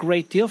learned a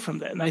great deal from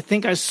that. And I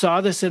think I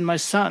saw this in my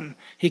son.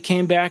 He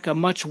came back a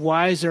much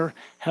wiser,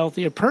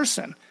 healthier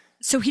person.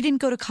 So he didn't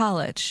go to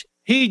college?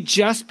 He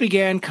just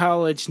began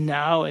college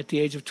now at the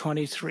age of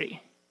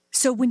 23.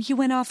 So when he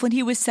went off when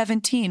he was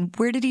 17,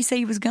 where did he say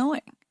he was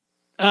going?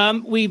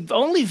 We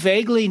only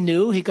vaguely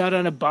knew. He got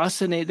on a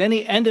bus, and then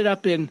he ended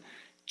up in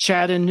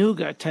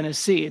Chattanooga,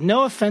 Tennessee.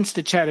 No offense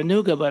to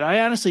Chattanooga, but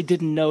I honestly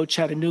didn't know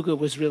Chattanooga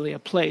was really a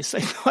place. I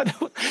thought,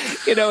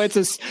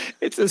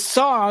 it's a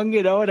song,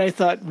 and I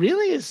thought,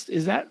 really,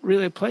 is that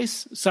really a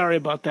place? Sorry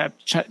about that,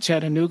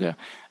 Chattanooga.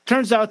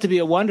 Turns out to be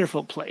a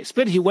wonderful place.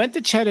 But he went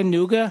to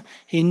Chattanooga.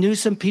 He knew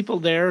some people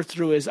there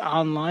through his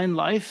online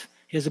life.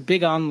 He has a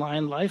big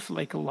online life,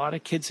 like a lot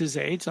of kids his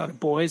age, a lot of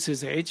boys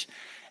his age.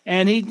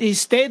 And he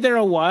stayed there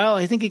a while.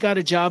 I think he got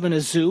a job in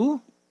a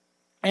zoo.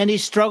 And he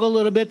struggled a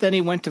little bit. Then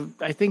he went to,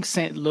 I think,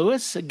 St.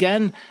 Louis.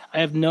 Again,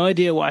 I have no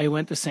idea why he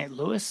went to St.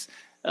 Louis.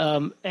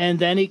 And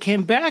then he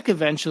came back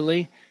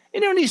eventually.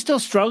 And he still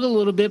struggled a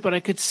little bit, but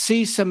I could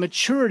see some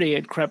maturity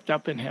had crept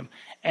up in him.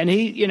 And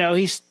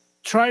he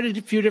tried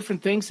a few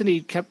different things, and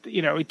he kept,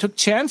 he took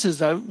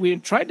chances. We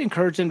tried to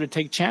encourage him to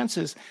take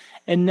chances.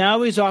 And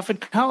now he's off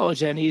at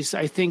college, and he's,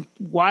 I think,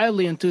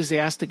 wildly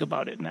enthusiastic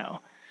about it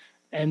now.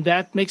 And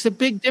that makes a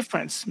big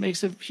difference,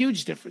 makes a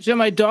huge difference.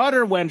 My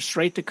daughter went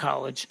straight to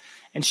college,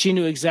 and she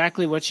knew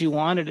exactly what she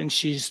wanted, and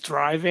she's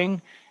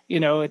thriving,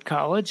 at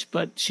college,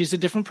 but she's a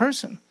different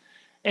person.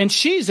 And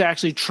she's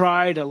actually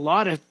tried a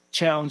lot of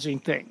challenging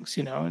things,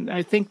 and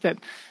I think that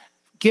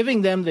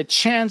giving them the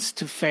chance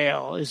to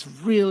fail is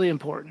really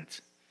important.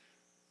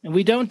 And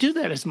we don't do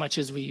that as much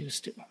as we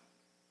used to.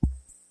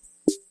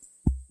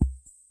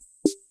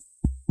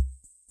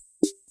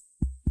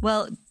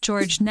 Well,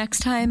 George, next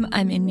time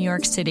I'm in New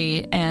York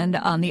City and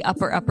on the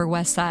Upper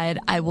West Side,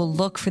 I will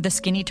look for the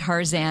skinny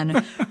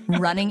Tarzan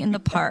running in the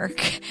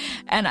park,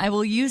 and I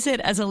will use it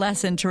as a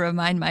lesson to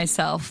remind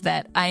myself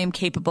that I am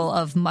capable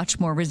of much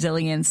more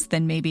resilience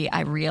than maybe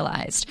I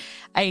realized.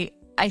 I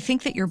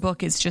think that your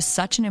book is just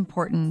such an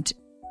important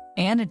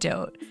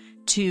antidote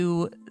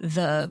to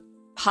the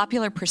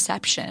popular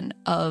perception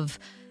of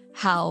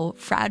how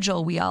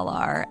fragile we all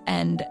are,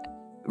 and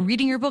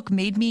reading your book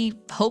made me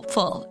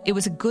hopeful. It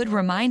was a good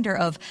reminder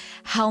of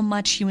how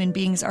much human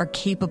beings are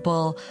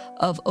capable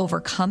of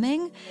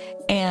overcoming,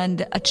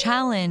 and a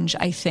challenge,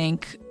 I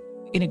think,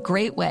 in a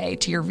great way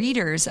to your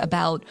readers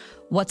about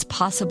what's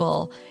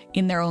possible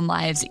in their own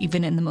lives,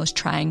 even in the most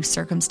trying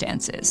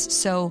circumstances.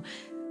 So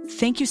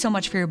thank you so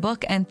much for your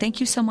book, and thank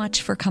you so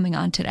much for coming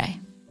on today.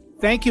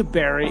 Thank you,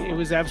 Barry. It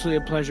was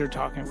absolutely a pleasure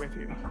talking with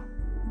you.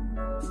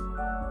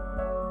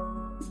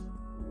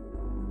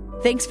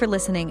 Thanks for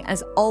listening.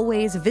 As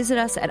always, visit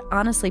us at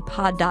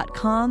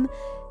honestlypod.com.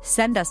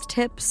 Send us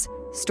tips,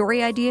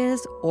 story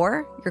ideas,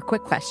 or your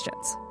quick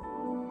questions.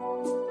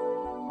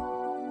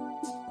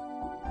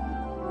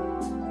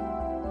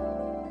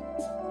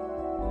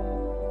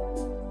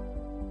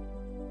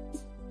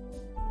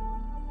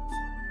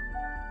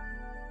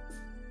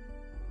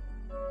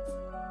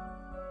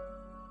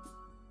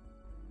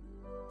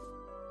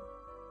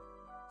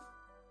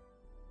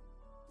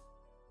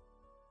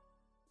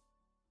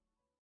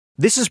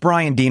 This is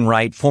Brian Dean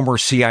Wright, former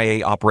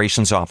CIA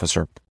operations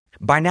officer.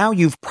 By now,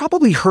 you've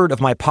probably heard of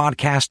my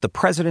podcast, The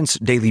President's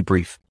Daily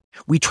Brief.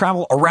 We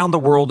travel around the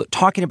world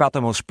talking about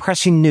the most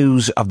pressing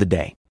news of the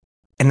day.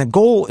 And the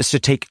goal is to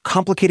take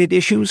complicated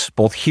issues,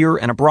 both here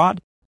and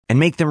abroad, and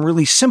make them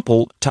really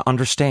simple to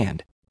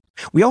understand.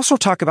 We also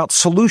talk about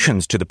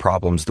solutions to the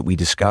problems that we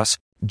discuss,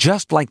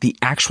 just like the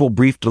actual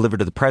brief delivered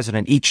to the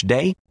president each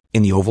day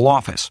in the Oval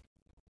Office.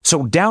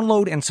 So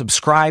download and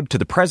subscribe to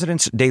the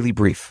President's Daily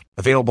Brief,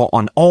 available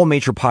on all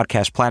major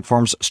podcast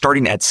platforms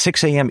starting at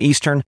 6 a.m.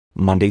 Eastern,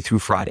 Monday through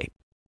Friday.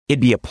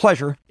 It'd be a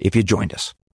pleasure if you joined us.